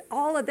attitudes,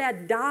 all of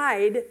that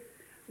died.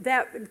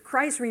 That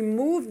Christ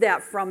removed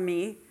that from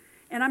me.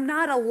 And I'm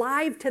not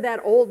alive to that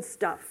old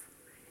stuff.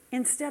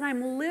 Instead,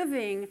 I'm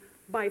living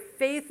by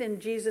faith in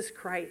Jesus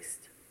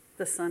Christ,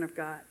 the Son of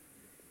God.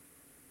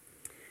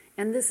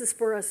 And this is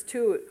for us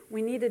too.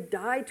 We need to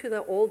die to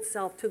the old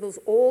self, to those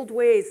old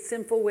ways,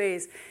 sinful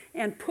ways,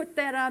 and put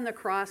that on the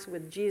cross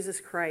with Jesus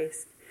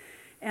Christ.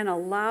 and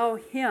allow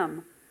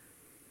him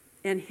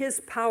and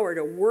his power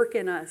to work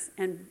in us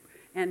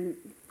and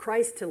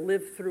Christ to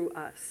live through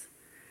us.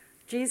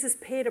 Jesus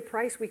paid a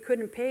price we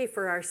couldn't pay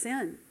for our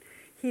sin.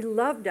 He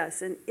loved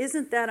us, and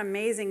isn't that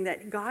amazing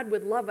that God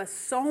would love us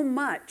so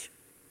much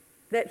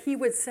that he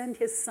would send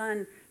his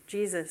son,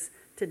 Jesus,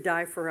 to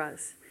die for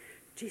us.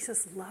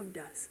 Jesus loved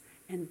us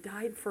and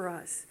died for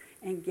us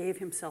and gave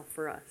himself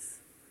for us.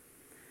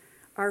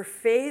 Our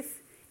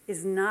faith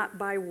is not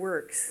by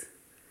works.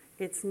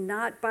 It's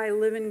not by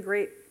living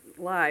great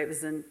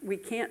lives, and we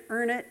can't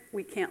earn it.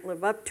 We can't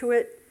live up to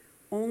it.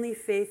 Only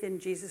faith in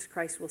Jesus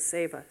Christ will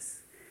save us.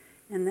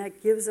 And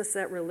that gives us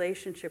that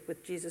relationship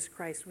with Jesus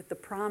Christ, with the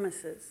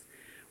promises,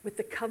 with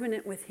the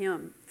covenant with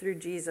him through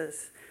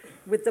Jesus,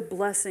 with the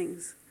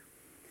blessings.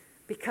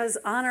 Because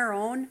on our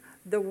own,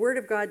 the Word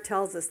of God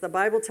tells us, the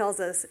Bible tells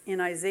us in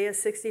Isaiah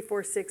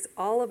 64:6,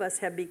 all of us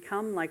have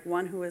become like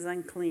one who is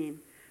unclean,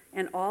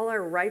 and all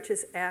our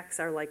righteous acts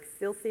are like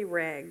filthy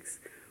rags.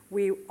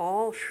 We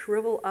all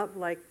shrivel up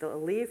like the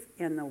leaf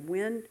and the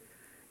wind,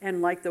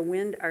 and like the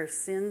wind, our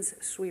sins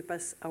sweep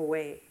us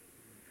away.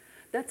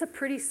 That's a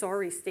pretty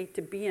sorry state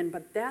to be in,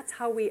 but that's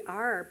how we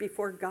are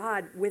before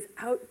God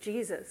without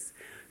Jesus.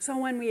 So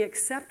when we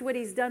accept what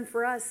he's done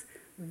for us,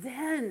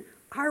 then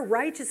our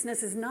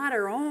righteousness is not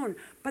our own,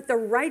 but the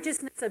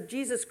righteousness of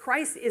Jesus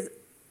Christ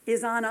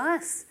is on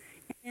us,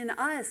 in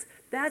us.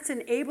 That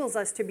enables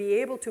us to be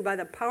able to, by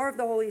the power of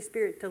the Holy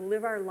Spirit, to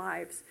live our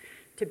lives,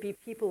 to be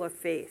people of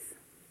faith.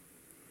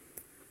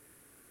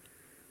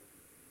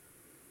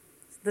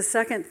 The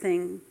second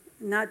thing,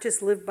 not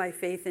just live by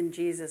faith in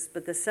Jesus,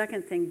 but the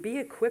second thing, be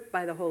equipped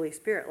by the Holy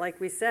Spirit. Like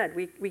we said,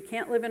 we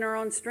can't live in our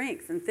own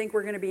strength and think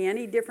we're going to be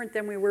any different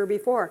than we were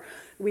before.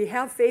 We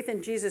have faith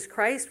in Jesus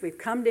Christ. We've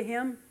come to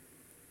him.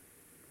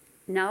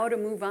 Now to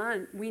move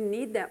on, we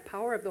need that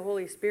power of the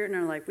Holy Spirit in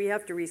our life. We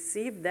have to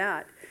receive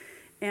that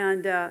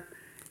and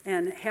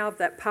have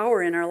that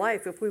power in our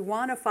life. If we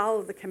want to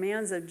follow the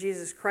commands of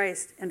Jesus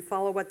Christ and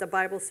follow what the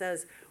Bible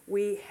says,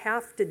 we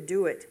have to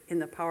do it in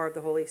the power of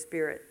the Holy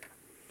Spirit.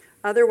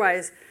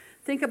 Otherwise,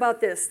 think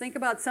about this. Think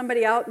about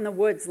somebody out in the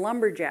woods,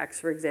 lumberjacks,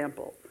 for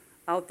example,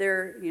 out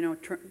there,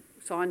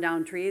 sawing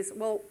down trees.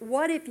 Well,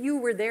 what if you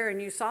were there and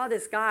you saw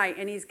this guy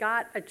and he's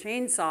got a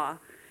chainsaw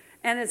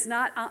and it's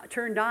not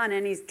turned on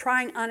and he's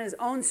trying on his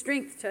own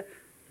strength to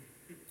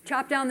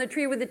chop down the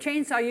tree with the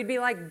chainsaw? You'd be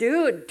like,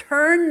 dude,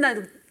 turn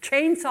the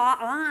chainsaw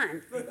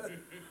on.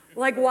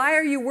 Like, why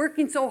are you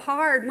working so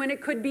hard when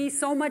it could be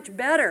so much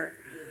better?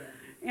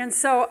 And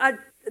so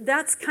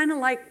that's kind of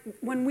like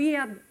when we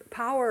have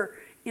power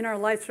in our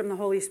lives from the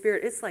Holy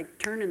Spirit, it's like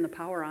turning the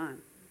power on.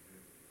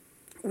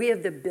 We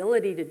have the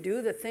ability to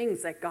do the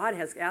things that God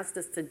has asked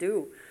us to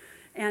do.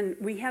 And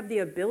we have the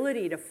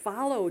ability to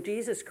follow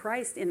Jesus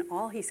Christ in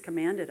all he's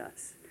commanded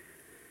us.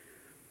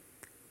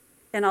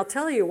 And I'll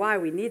tell you why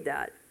we need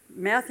that.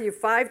 Matthew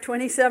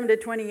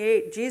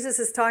 5:27-28, Jesus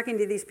is talking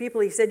to these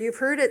people. He said, you've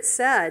heard it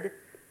said,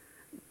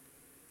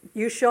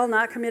 you shall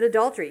not commit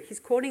adultery.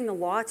 He's quoting the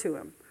law to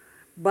him.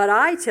 But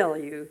I tell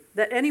you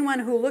that anyone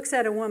who looks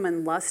at a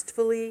woman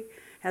lustfully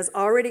has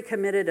already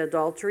committed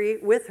adultery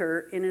with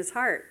her in his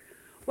heart.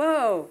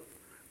 Whoa,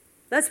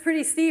 that's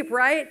pretty steep,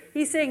 right?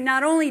 He's saying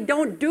not only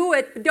don't do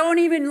it, but don't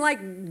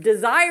even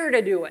desire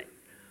to do it.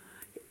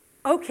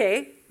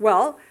 Okay,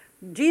 well,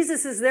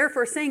 Jesus is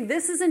therefore saying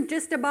this isn't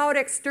just about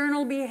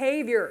external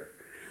behavior.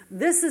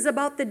 This is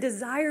about the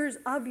desires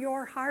of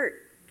your heart.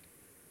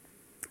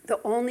 The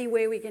only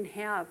way we can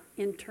have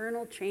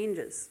internal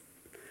changes,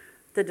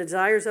 the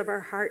desires of our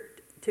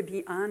heart to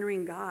be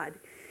honoring God,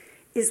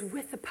 is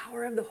with the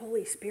power of the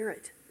Holy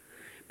Spirit.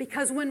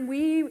 Because when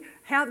we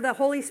have the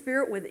Holy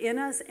Spirit within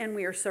us and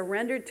we are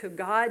surrendered to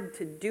God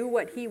to do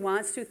what he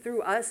wants to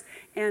through us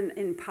and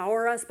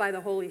empower us by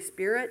the Holy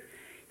Spirit,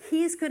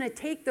 he's going to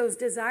take those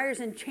desires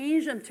and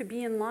change them to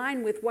be in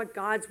line with what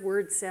God's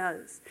word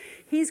says.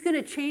 He's going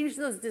to change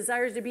those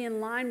desires to be in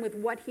line with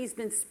what he's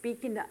been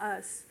speaking to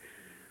us.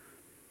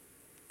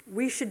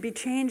 We should be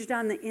changed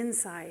on the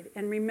inside.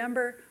 And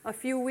remember, a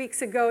few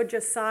weeks ago,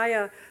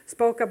 Josiah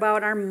spoke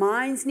about our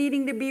minds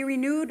needing to be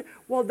renewed.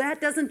 Well, that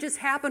doesn't just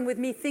happen with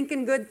me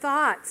thinking good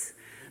thoughts.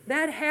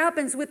 That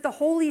happens with the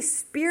Holy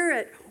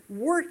Spirit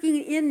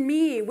working in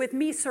me, with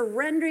me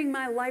surrendering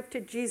my life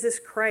to Jesus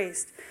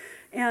Christ.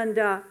 And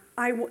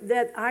I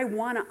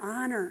want to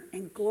honor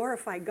and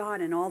glorify God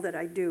in all that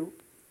I do.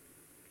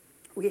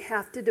 We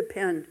have to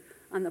depend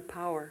on the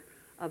power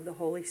of the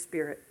Holy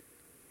Spirit.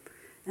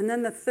 And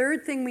then the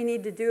third thing we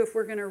need to do if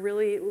we're going to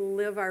really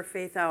live our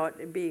faith out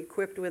and be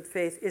equipped with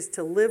faith is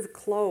to live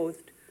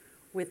clothed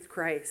with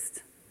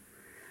Christ.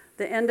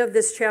 The end of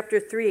this chapter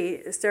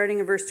 3, starting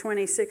in verse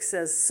 26,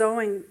 says, so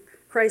in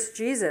Christ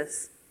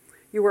Jesus,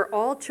 you are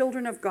all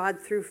children of God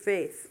through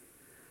faith.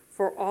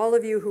 For all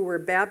of you who were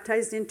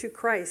baptized into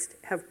Christ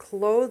have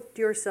clothed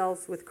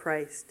yourselves with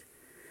Christ.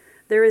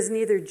 There is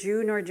neither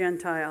Jew nor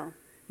Gentile,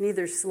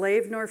 neither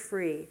slave nor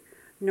free,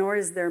 nor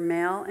is there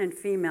male and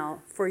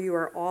female, for you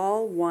are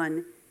all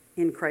one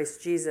in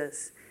Christ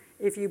Jesus.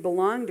 If you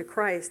belong to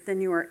Christ,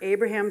 then you are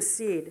Abraham's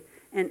seed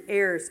and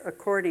heirs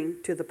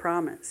according to the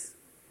promise.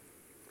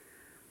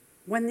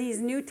 When these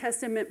New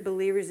Testament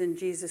believers in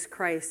Jesus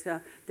Christ,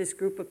 this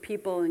group of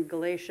people in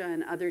Galatia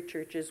and other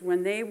churches,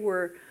 when they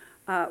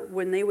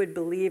would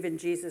believe in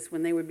Jesus,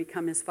 when they would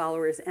become his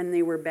followers, and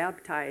they were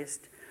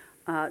baptized,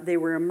 they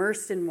were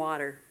immersed in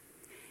water,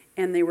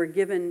 and they were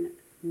given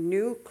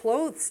new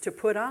clothes to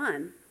put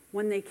on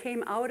when they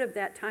came out of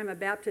that time of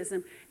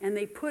baptism, and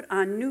they put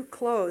on new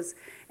clothes.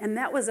 And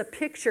that was a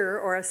picture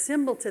or a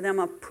symbol to them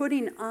of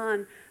putting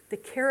on the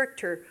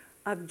character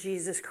of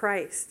Jesus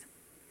Christ.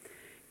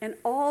 And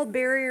all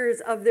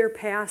barriers of their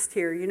past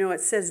here,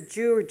 it says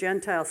Jew or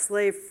Gentile,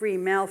 slave, free,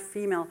 male,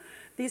 female.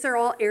 These are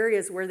all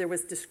areas where there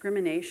was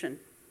discrimination,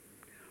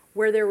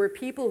 where there were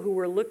people who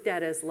were looked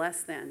at as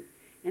less than.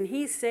 And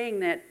he's saying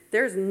that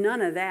there's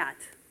none of that.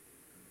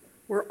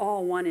 We're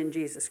all one in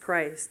Jesus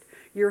Christ.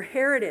 Your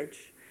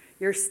heritage,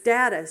 your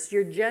status,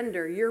 your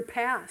gender, your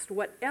past,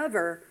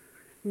 whatever,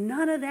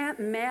 none of that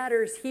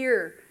matters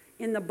here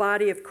in the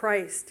body of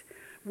Christ.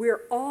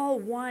 We're all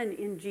one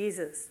in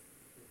Jesus.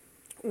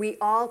 We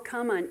all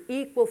come on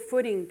equal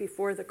footing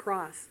before the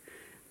cross.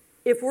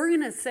 If we're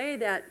going to say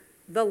that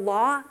the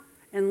law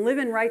and live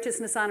in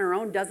righteousness on our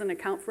own doesn't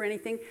account for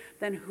anything,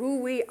 then who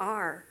we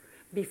are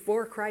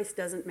before Christ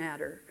doesn't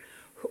matter.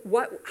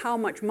 How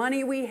much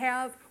money we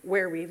have,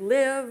 where we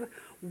live,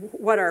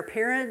 what our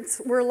parents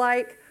were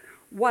like,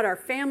 what our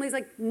family's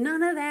like,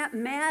 none of that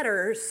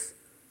matters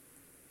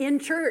in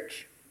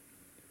church.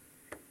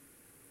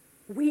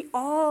 We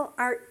all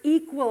are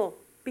equal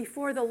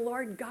before the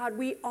Lord God.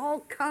 We all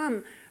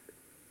come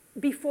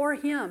before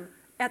him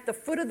at the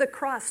foot of the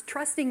cross,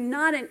 trusting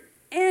not in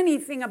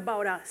anything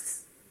about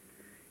us,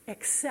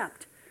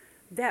 except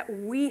that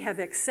we have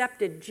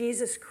accepted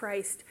Jesus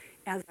Christ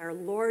as our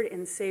Lord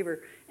and Savior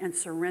and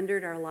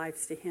surrendered our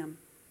lives to him.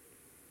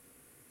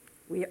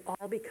 We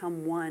all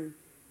become one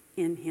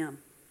in him.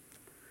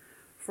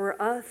 For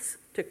us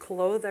to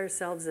clothe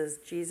ourselves as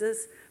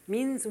Jesus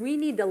means we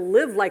need to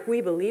live like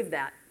we believe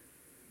that,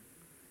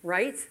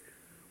 right?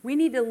 We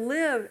need to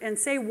live and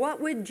say, what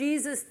would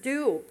Jesus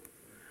do?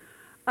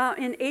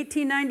 In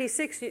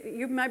 1896,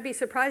 you might be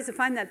surprised to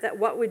find that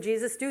what would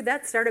Jesus do?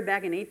 That started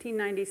back in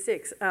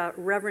 1896.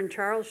 Reverend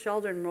Charles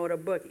Sheldon wrote a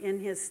book,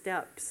 In His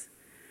Steps.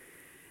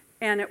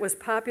 And it was a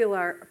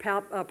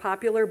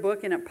popular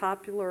book, and it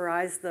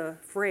popularized the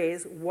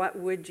phrase, what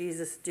would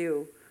Jesus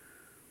do?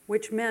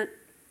 Which meant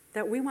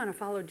that we want to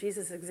follow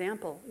Jesus'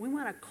 example. We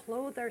want to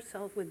clothe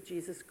ourselves with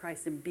Jesus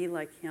Christ and be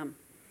like him.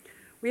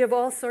 We have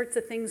all sorts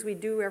of things we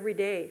do every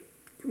day.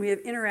 We have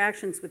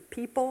interactions with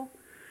people,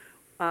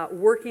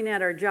 working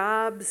at our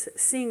jobs,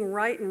 seeing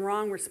right and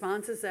wrong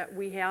responses that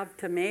we have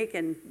to make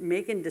and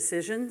making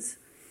decisions.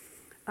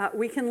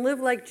 We can live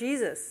like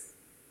Jesus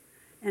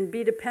and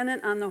be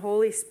dependent on the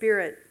Holy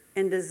Spirit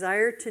and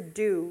desire to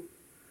do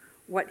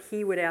what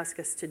he would ask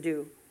us to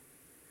do.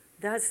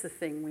 That's the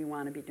thing we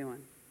want to be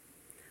doing.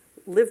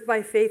 Live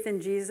by faith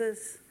in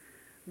Jesus,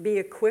 be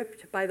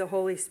equipped by the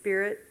Holy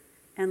Spirit,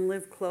 and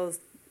live clothed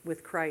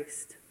with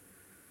Christ.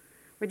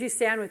 Would you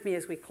stand with me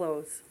as we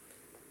close?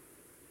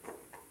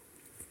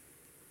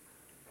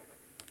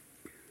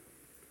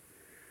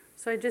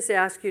 So I just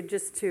ask you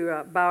just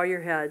to bow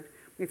your head.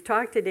 We've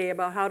talked today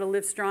about how to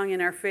live strong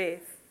in our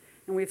faith.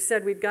 And we've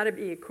said we've got to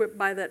be equipped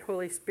by that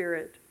Holy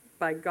Spirit,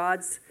 by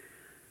God's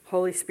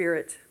Holy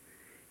Spirit.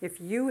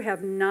 If you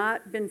have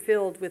not been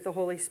filled with the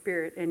Holy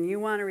Spirit and you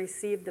want to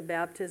receive the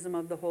baptism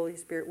of the Holy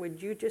Spirit,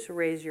 would you just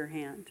raise your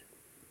hand?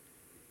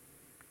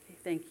 Okay,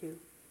 thank you.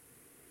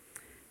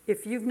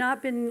 If you've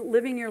not been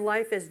living your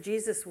life as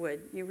Jesus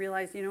would, you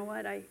realize, you know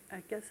what, I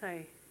guess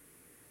I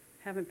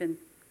haven't been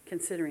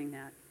considering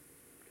that.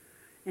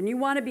 And you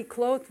want to be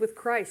clothed with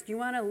Christ. You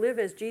want to live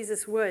as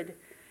Jesus would.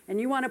 And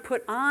you want to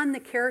put on the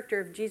character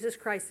of Jesus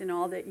Christ in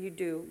all that you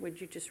do. Would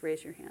you just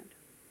raise your hand?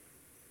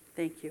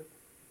 Thank you.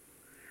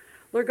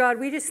 Lord God,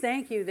 we just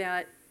thank you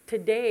that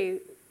today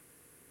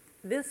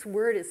this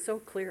word is so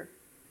clear.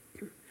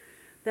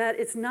 That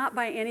it's not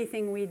by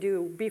anything we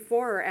do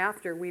before or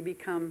after we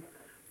become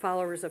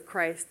followers of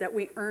Christ, that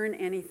we earn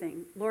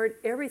anything. Lord,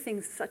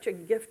 everything's such a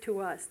gift to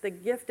us. The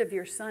gift of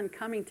your Son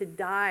coming to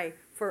die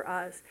for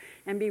us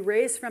and be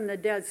raised from the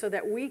dead so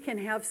that we can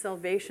have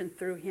salvation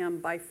through him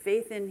by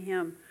faith in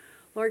him.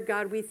 Lord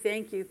God, we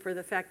thank you for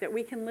the fact that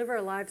we can live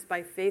our lives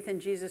by faith in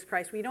Jesus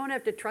Christ. We don't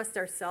have to trust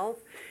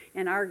ourselves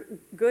and our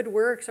good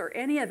works or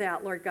any of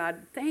that, Lord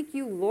God. Thank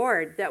you,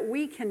 Lord, that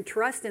we can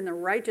trust in the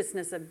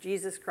righteousness of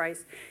Jesus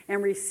Christ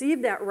and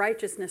receive that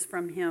righteousness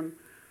from him.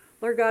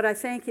 Lord God, I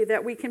thank you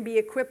that we can be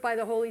equipped by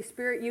the Holy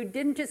Spirit. You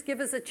didn't just give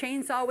us a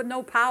chainsaw with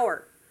no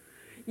power.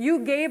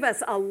 You gave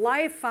us a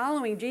life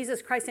following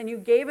Jesus Christ, and you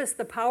gave us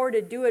the power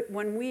to do it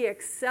when we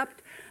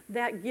accept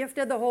that gift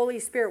of the Holy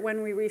Spirit,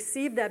 when we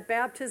receive that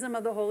baptism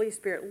of the Holy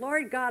Spirit,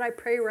 Lord God, I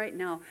pray right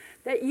now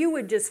that you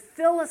would just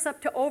fill us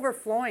up to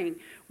overflowing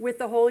with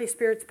the Holy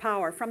Spirit's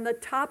power, from the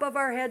top of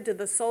our head to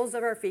the soles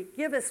of our feet.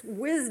 Give us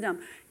wisdom,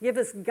 give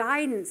us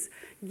guidance,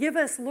 give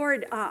us,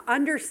 Lord,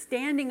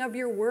 understanding of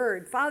your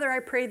word. Father, I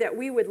pray that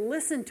we would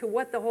listen to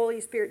what the Holy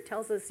Spirit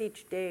tells us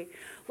each day.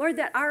 Lord,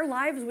 that our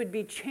lives would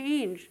be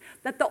changed,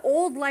 that the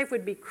old life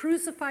would be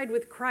crucified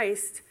with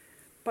Christ,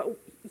 but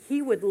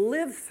he would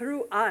live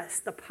through us,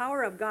 the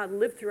power of God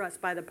live through us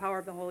by the power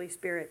of the Holy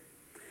Spirit.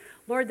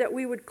 Lord, that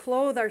we would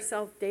clothe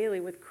ourselves daily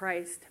with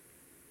Christ,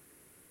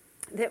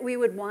 that we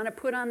would want to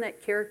put on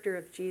that character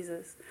of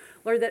Jesus.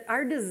 Lord, that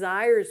our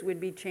desires would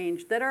be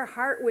changed, that our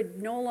heart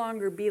would no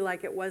longer be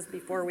like it was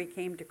before we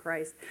came to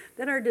Christ,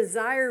 that our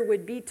desire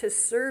would be to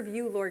serve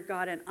you, Lord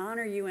God, and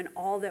honor you in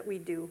all that we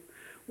do.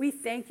 We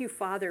thank you,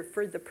 Father,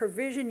 for the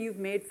provision you've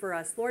made for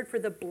us. Lord, for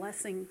the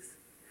blessings.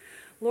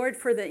 Lord,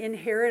 for the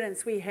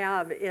inheritance we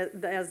have,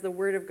 as the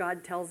Word of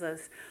God tells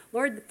us.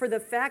 Lord, for the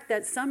fact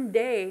that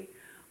someday,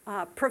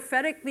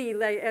 prophetically,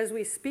 like, as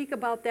we speak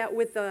about that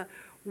with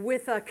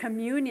a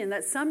communion,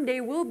 that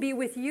someday we'll be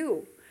with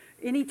you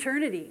in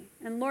eternity.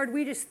 And Lord,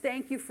 we just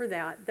thank you for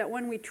that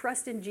when we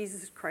trust in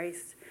Jesus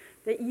Christ,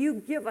 that you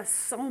give us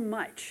so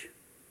much.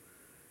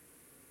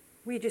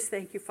 We just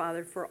thank you,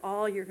 Father, for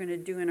all you're going to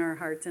do in our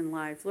hearts and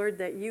lives. Lord,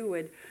 that you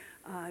would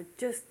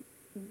just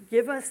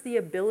give us the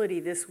ability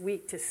this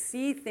week to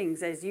see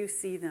things as you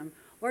see them.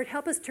 Lord,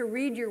 help us to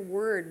read your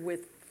word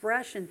with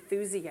fresh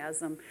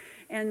enthusiasm.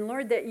 And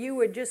Lord, that you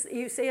would just,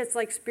 you say it's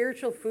like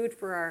spiritual food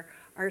for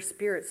our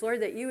spirits.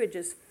 Lord, that you would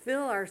just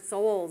fill our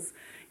souls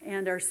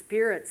and our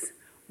spirits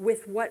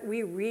with what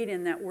we read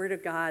in that word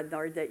of God,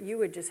 Lord, that you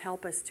would just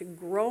help us to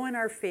grow in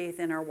our faith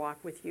and our walk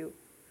with you.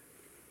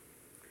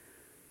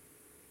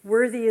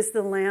 Worthy is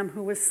the Lamb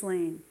who was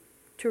slain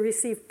to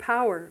receive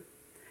power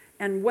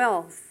and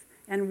wealth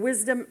and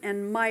wisdom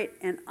and might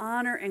and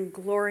honor and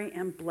glory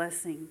and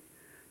blessing.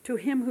 To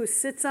him who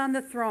sits on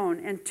the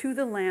throne and to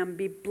the Lamb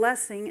be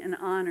blessing and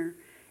honor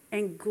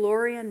and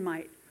glory and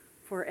might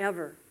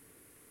forever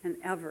and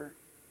ever.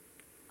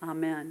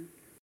 Amen.